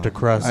 Farm to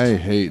crust. I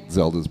hate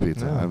Zelda's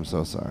pizza. I'm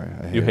so sorry.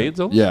 I You hate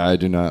Zelda? Yeah, I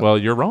do not. Well,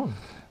 you're wrong.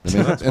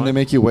 And they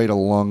make you wait a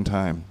long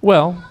time.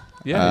 Well,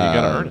 yeah, you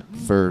gotta earn it.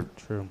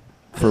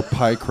 For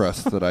pie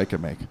crust that I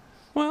can make.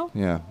 Well,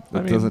 Yeah, I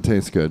it mean- doesn't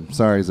taste good.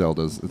 Sorry,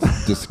 Zelda's.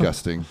 It's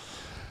disgusting.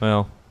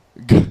 well,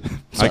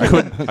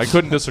 I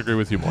couldn't disagree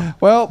with you more.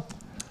 Well,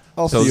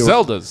 I'll So see you.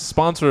 Zelda's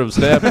sponsor of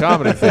Stab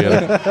Comedy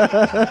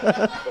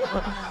Theater.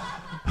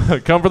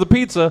 Come for the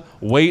pizza.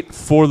 Wait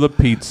for the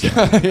pizza.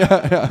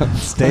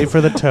 Stay for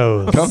the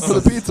toes. Come for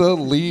the pizza.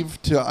 Leave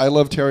to I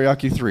Love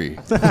Teriyaki 3.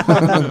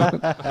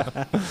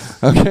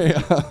 Okay.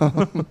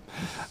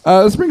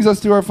 This brings us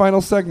to our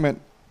final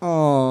segment.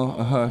 Oh,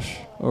 hush.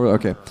 Oh,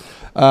 okay.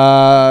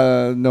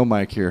 No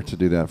mic here to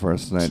do that for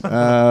us tonight.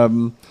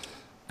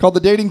 Called The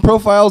Dating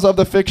Profiles of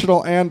the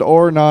Fictional and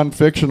or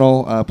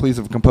Non-Fictional. Please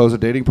have composed a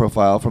dating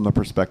profile from the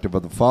perspective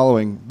of the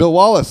following. Bill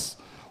Wallace.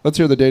 Let's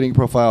hear the dating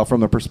profile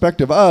from the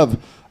perspective of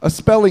a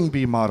spelling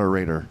bee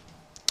moderator.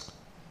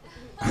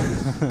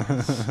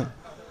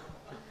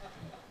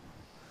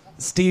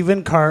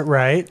 Stephen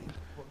Cartwright,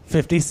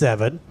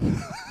 57.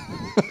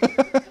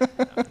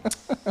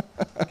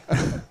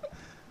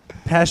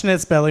 Passionate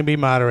spelling bee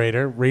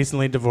moderator,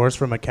 recently divorced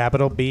from a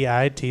capital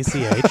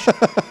B-I-T-C-H.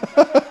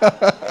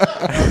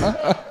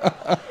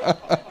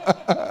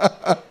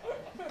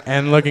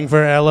 And looking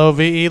for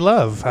L-O-V-E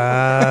love.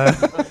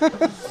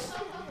 That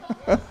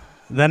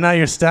not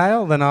your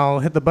style? Then I'll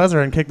hit the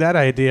buzzer and kick that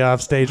idea off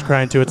stage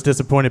crying to its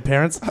disappointed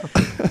parents.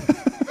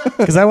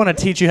 Because I want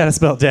to teach you how to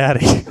spell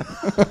daddy.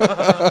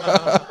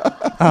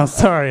 Oh,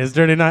 sorry. Is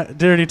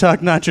dirty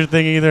talk not your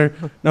thing either?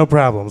 No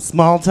problem.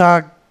 Small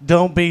talk,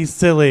 don't be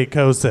silly,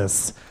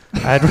 Kosis.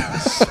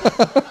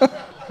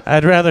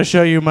 I'd rather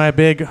show you my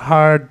big,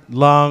 hard,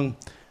 long,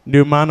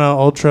 pneumano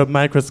ultra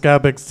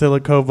microscopic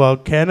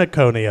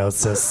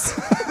silicovolcaniconiosis.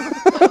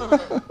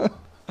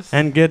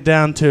 And get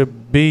down to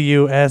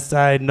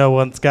B-U-S-I, no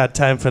one's got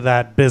time for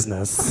that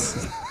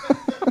business.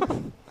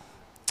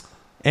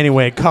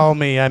 Anyway, call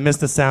me. I miss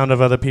the sound of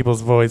other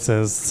people's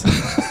voices.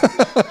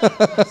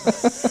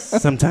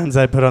 Sometimes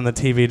I put on the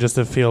TV just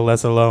to feel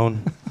less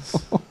alone.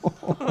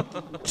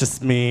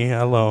 Just me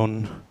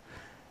alone.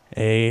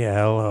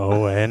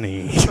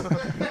 A-L-O-N-E.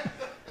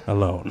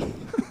 Alone.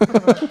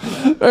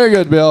 Very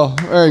good, Bill.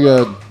 Very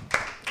good.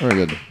 Very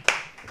good.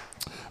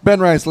 Ben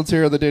Rice, let's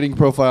hear the dating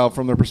profile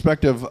from the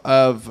perspective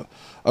of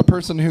a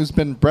person who's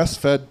been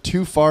breastfed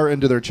too far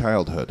into their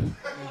childhood.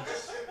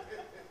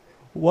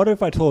 What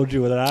if I told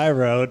you that I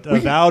wrote a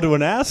vow to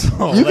an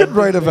asshole? You could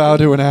write a vow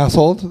to an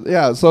asshole.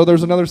 Yeah, so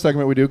there's another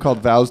segment we do called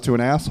Vows to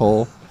an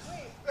Asshole.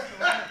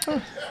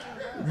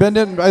 Ben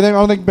didn't, I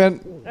don't think Ben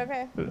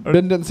Okay.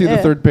 didn't see the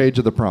third page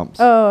of the prompts.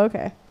 Oh,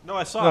 okay. No,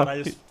 I saw it.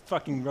 I just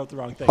fucking wrote the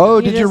wrong thing. Oh,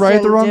 You did you just write the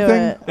didn't wrong do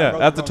thing? it. Yeah,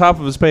 at the top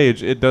of his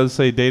page, it does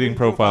say dating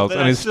profiles, Then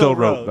and I he still still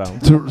wrote wrote.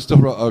 vows. Still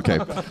wrong. Okay.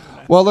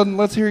 Well, then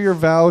let's hear your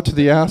vow to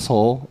the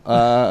asshole.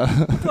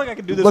 I feel like I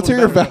could do this. Let's one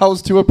hear your better.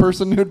 vows to a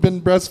person who'd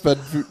been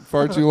breastfed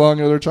far too long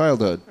into their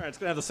childhood. All right, it's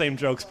gonna have the same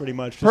jokes pretty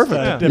much. just,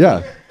 Perfect. different.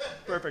 Yeah.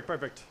 Perfect.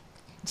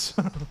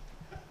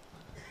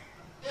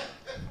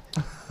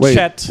 Wait.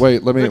 Chet.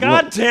 Wait. Let me.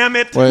 God damn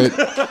it! Wait.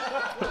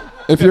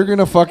 If you're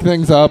gonna fuck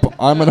things up,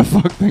 I'm gonna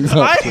fuck things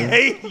up I too.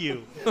 hate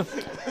you.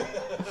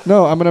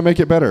 No, I'm gonna make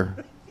it better.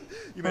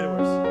 You made it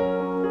worse.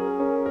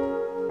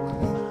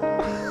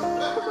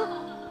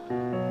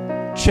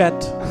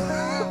 Chet,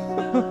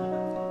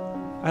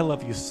 I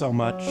love you so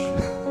much.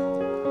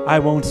 I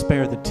won't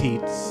spare the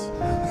teats.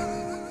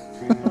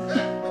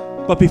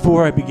 But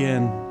before I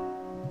begin,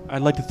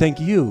 I'd like to thank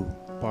you,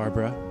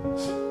 Barbara,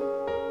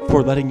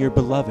 for letting your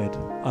beloved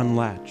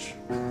unlatch.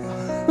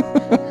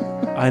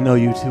 I know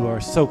you two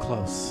are so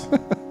close,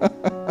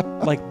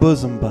 like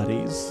bosom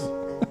buddies.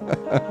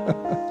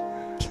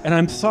 And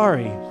I'm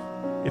sorry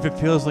if it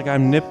feels like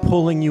I'm nip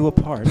pulling you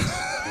apart.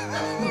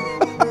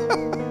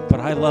 But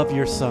I love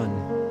your son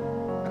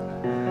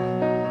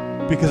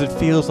because it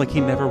feels like he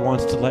never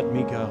wants to let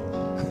me go,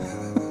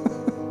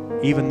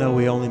 even though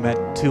we only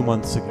met 2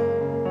 months ago.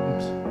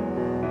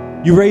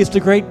 You raised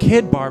a great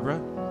kid, Barbara,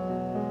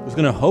 who's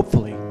going to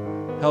hopefully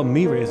help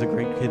me raise a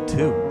great kid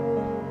too.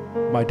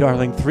 My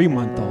darling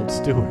 3-month-old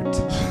Stuart.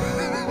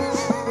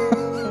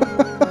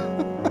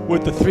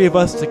 With the three of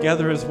us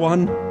together as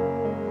one,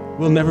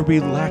 we'll never be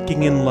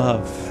lacking in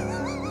love.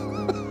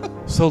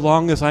 So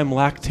long as I'm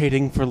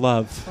lactating for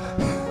love.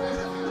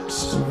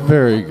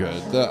 Very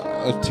good.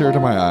 A tear to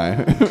my eye.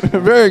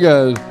 Very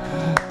good,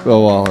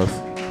 Bill Wallace.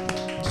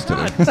 Just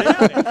kidding.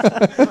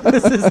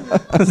 This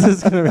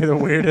is going to be the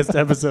weirdest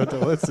episode to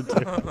listen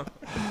to.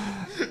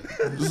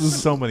 This is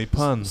so many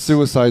puns.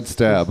 Suicide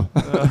stab.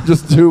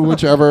 Just do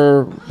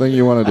whichever thing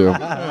you want to do.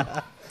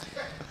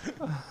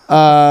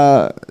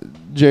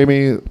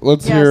 Jamie,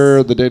 let's Yes.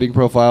 hear the dating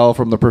profile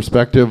from the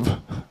perspective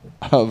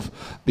of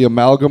the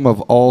amalgam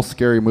of all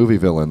scary movie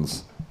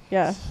villains.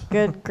 Yeah.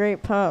 Good.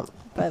 Great pump,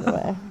 by the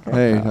way. Great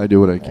Hey, pump. I do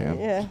what I can.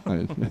 Yeah.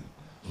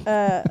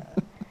 I-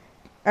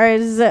 All right,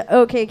 this is an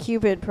OK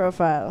Cupid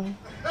profile.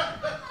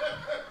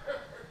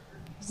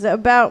 This is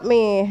about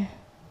me.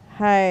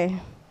 Hi,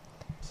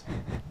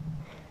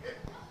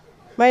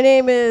 My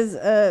name is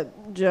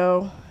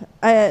Joe.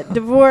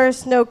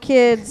 Divorced, no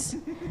kids.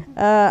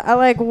 I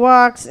like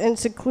walks in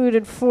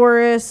secluded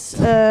forests,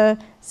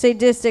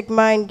 sadistic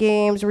mind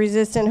games,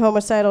 resistant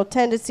homicidal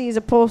tendencies,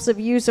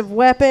 impulsive use of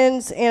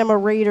weapons, and I'm a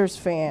Raiders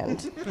fan.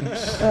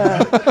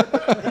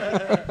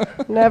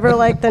 Never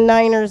like the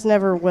Niners,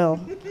 never will.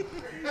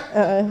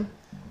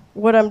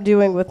 What I'm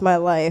doing with my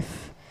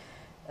life.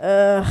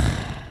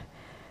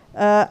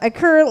 I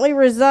currently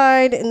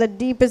reside in the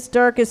deepest,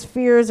 darkest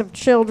fears of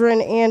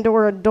children and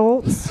or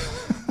adults.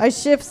 I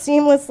shift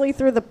seamlessly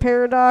through the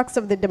paradox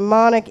of the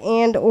demonic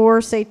and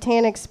or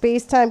satanic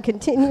space-time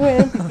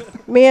continuum,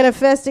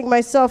 manifesting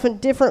myself in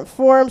different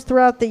forms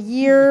throughout the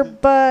year,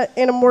 but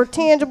in a more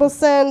tangible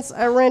sense,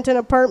 I rent an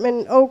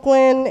apartment in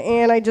Oakland,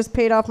 and I just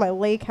paid off my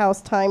lake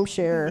house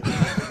timeshare.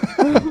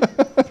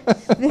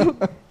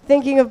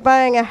 Thinking of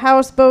buying a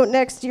houseboat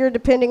next year,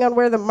 depending on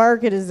where the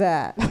market is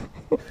at.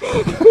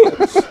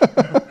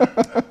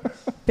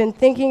 Been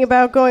thinking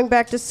about going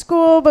back to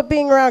school, but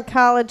being around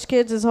college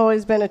kids has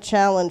always been a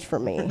challenge for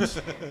me.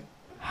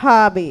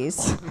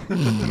 Hobbies.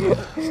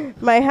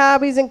 My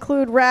hobbies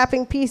include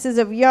wrapping pieces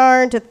of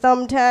yarn to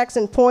thumbtacks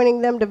and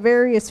pointing them to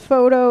various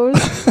photos.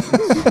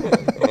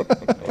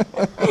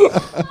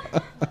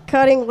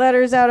 Cutting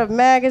letters out of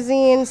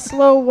magazines,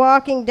 slow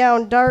walking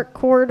down dark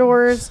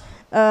corridors,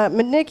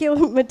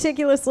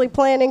 meticulously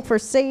planning for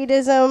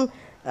sadism,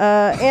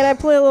 and I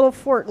play a little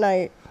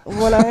Fortnite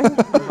when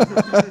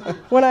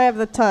I have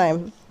the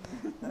time.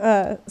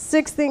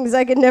 6 things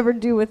I could never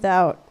do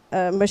without.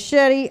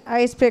 Machete,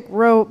 ice pick,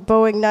 rope,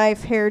 Boeing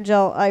knife, hair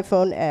gel,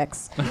 iPhone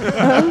X.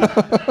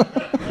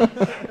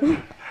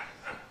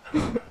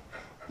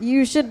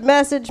 You should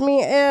message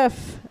me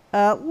if.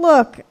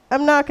 Look,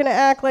 I'm not going to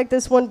act like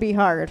this wouldn't be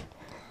hard.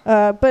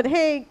 But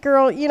hey,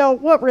 girl, you know,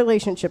 what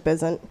relationship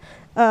isn't?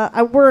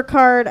 I work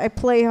hard, I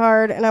play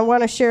hard, and I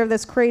want to share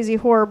this crazy,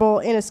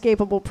 horrible,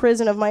 inescapable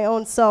prison of my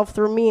own self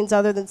through means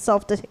other than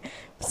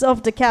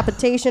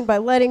self-decapitation by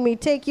letting me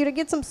take you to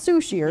get some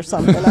sushi or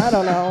something. I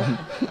don't know.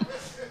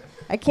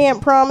 I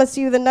can't promise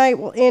you the night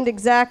will end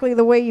exactly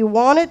the way you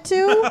want it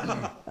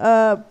to,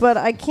 but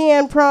I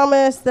can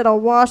promise that I'll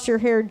wash your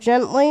hair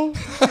gently,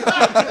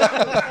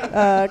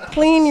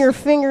 clean your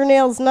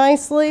fingernails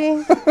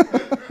nicely,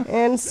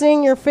 and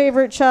sing your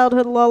favorite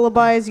childhood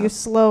lullaby as you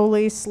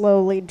slowly,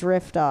 slowly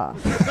drift off.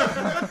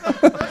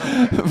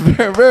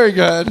 Very, very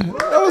good.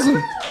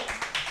 That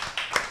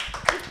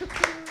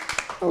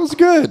was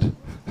good.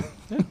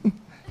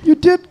 You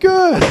did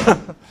good.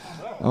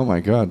 Oh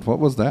my God, what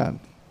was that?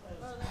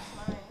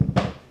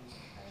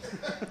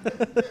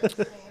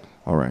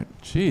 All right.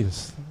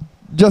 Jeez.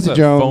 Jesse That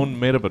Jones. phone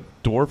made of a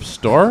dwarf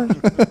star?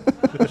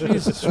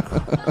 Jesus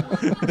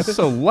Christ. It's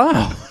so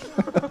loud.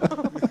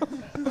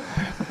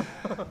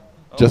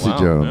 Jesse wow,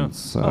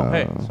 Jones. yeah.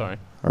 Hey, sorry.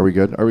 Are we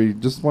good? Are we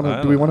just want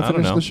to? Do we want to I don't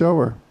finish know. the show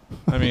or?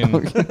 I mean,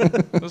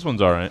 this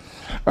one's all right.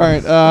 All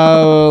right.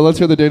 Let's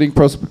hear the dating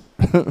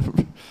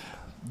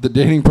the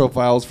dating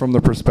profiles from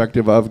the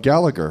perspective of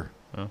Gallagher,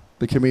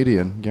 the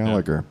comedian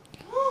Gallagher.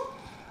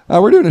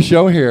 We're doing a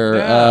show here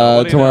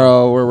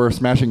tomorrow where we're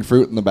smashing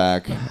fruit in the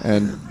back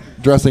and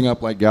dressing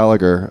up like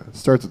Gallagher.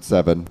 Starts at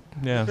 7.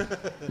 Yeah.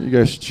 You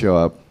guys should show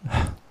up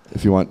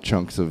if you want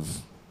chunks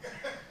of.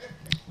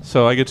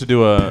 So I get to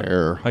do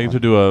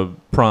a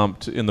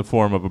prompt in the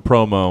form of a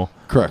promo.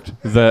 Correct.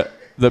 That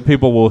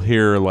people will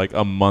hear like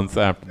a month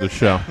after the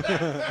show.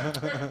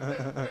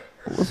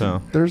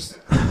 So there's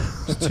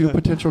 2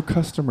 potential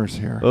customers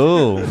here.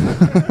 Oh.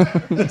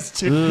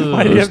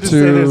 Why do you have to say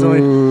there's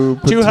only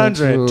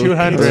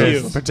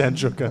 200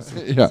 potential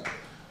customers? Yeah.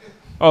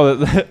 Oh,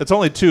 it's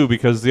only 2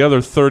 because the other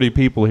 30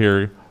 people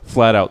here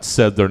flat out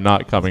said they're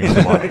not coming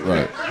tomorrow.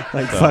 Right.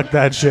 Like, fuck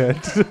that shit.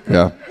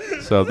 Yeah.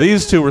 So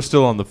these 2 were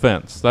still on the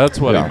fence. That's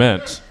what he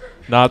meant.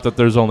 Not that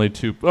there's only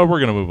 2. Oh, we're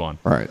going to move on.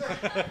 All right.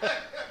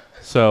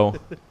 So.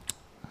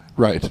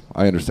 Right.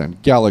 I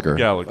understand. Gallagher.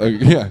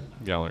 Yeah.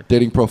 Gallagher.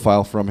 Dating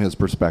profile from his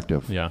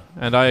perspective. Yeah.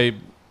 And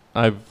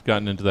I've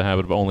gotten into the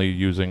habit of only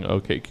using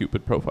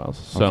OkCupid profiles.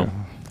 So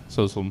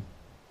this will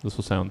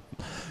sound.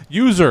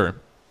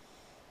 User.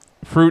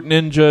 Fruit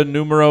Ninja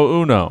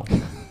numero uno.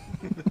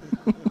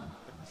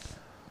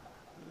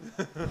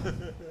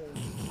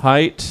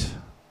 Height,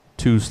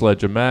 2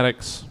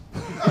 Sledge-O-Matics.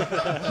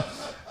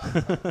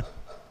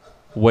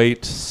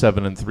 Weight,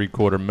 7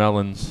 3/4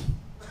 melons.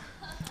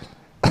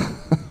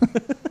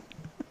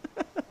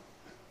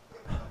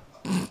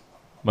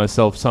 My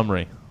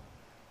self-summary.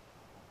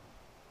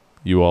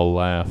 You all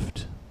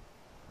laughed.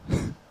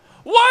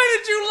 Why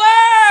did you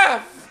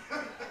laugh?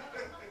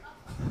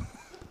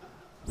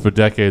 For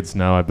decades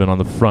now, I've been on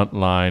the front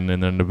line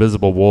in an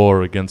invisible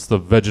war against the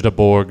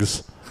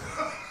Vegetaborgs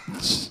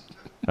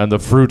and the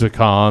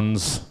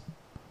Fruticons.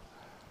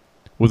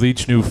 With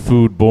each new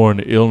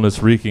food-borne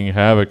illness wreaking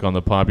havoc on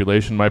the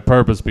population, my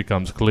purpose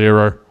becomes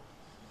clearer.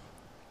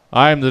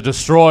 I am the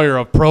destroyer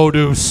of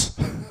produce,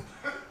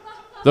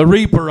 the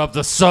reaper of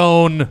the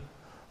sown,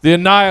 the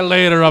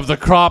annihilator of the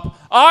crop.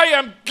 I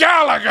am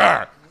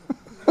Gallagher!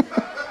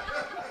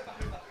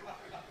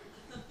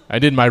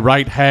 And in my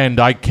right hand,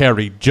 I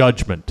carry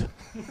judgment.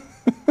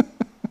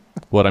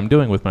 What I'm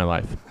doing with my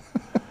life.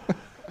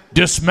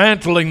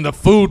 Dismantling the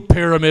food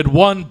pyramid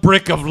one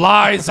brick of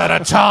lies at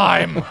a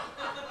time.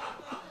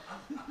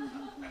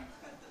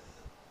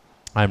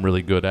 I'm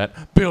really good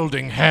at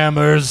building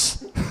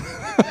hammers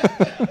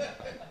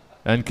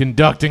and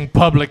conducting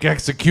public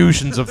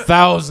executions of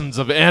thousands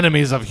of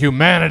enemies of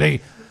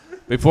humanity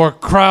before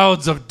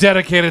crowds of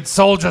dedicated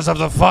soldiers of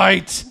the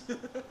fight.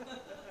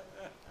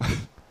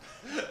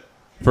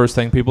 First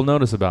thing people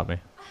notice about me.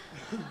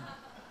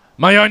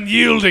 My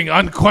unyielding,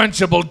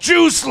 unquenchable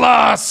juice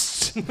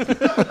lust!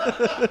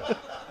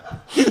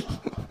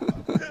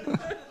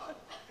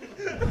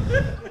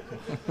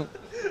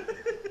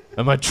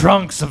 And my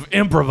trunks of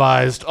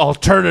improvised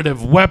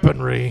alternative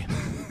weaponry,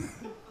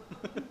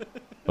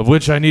 of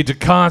which I need to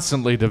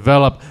constantly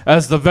develop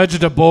as the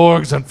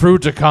Vegetaborgs and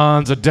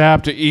Fruticons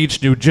adapt to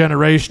each new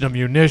generation of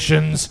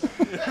munitions.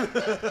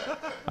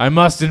 I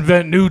must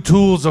invent new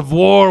tools of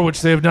war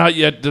which they have not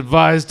yet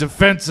devised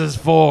defenses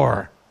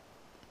for.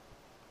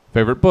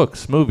 Favorite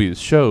books,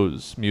 movies,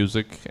 shows,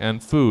 music,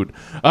 and food.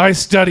 I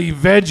study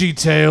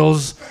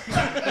VeggieTales,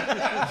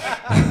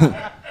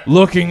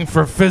 looking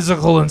for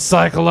physical and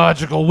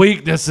psychological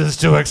weaknesses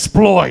to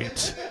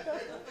exploit.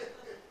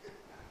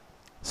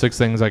 6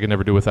 things I can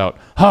never do without.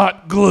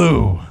 Hot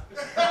glue.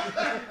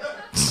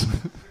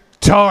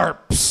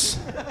 Tarps.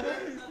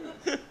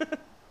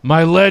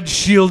 My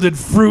lead-shielded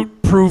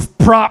fruit-proof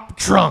prop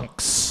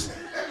trunks.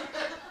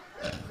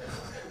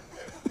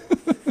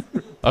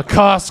 A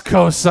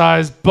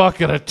Costco-sized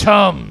bucket of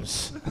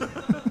Tums.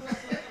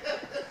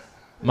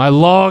 My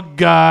log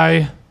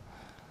guy.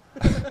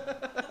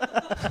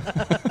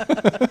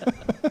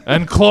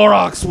 And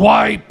Clorox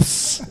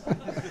wipes.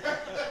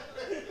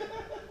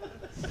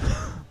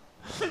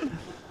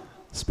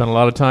 Spent a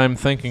lot of time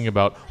thinking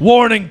about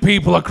warning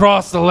people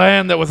across the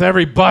land that with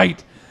every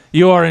bite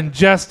you are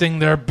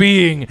ingesting their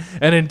being,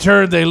 and in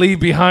turn they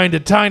leave behind a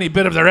tiny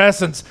bit of their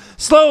essence,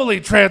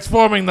 slowly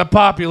transforming the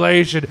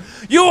population.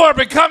 You are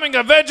becoming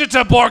a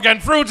Vegetaborg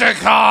and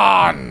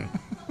Fruticon!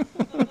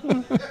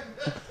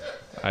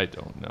 I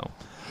don't know.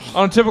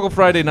 On a typical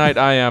Friday night,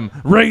 I am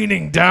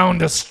raining down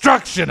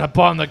destruction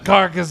upon the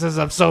carcasses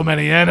of so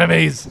many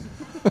enemies,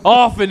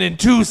 often in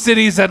 2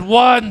 cities at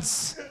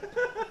once.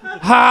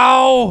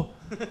 How?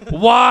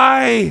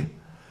 Why?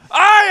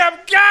 I am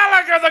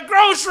Gallagher, the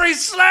grocery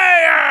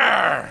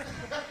slayer!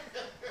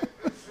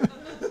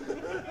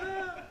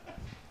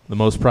 The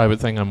most private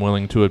thing I'm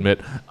willing to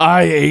admit,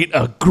 I ate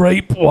a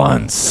grape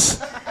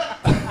once.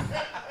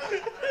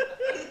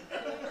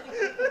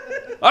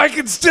 I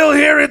can still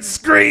hear its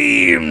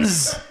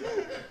screams.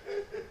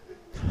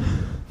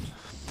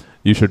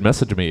 You should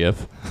message me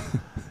if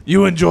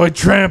you enjoy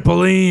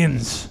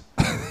trampolines,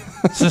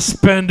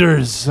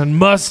 suspenders, and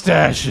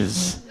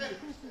mustaches.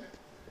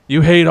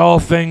 You hate all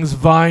things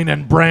vine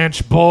and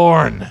branch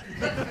born.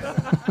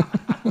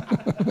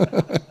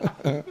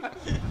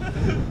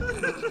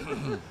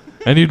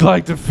 And you'd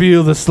like to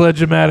feel the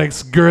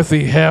Sledge-O-Matic's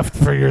girthy heft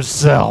for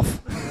yourself.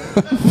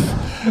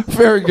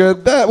 Very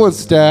good. That was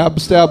Stab.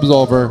 Stab's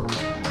over,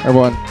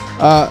 everyone.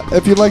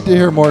 If you'd like to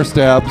hear more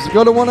Stabs,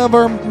 go to one of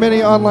our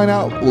many online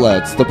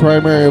outlets, the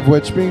primary of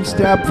which being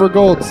Stab for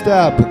Gold.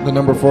 Stab, the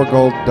number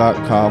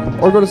 4gold.com.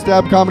 Or go to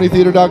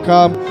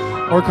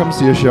stabcomedytheater.com or come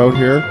see a show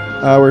here.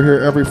 We're here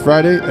every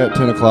Friday at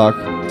 10 o'clock,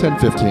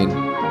 10:15.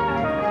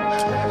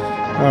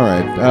 All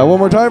right. One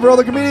more time for all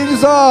the comedians you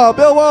saw.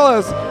 Bill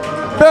Wallace,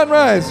 Ben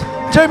Rice,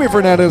 Jamie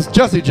Fernandez,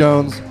 Jesse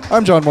Jones.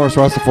 I'm John Morris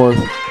Ross IV.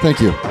 Thank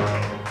you.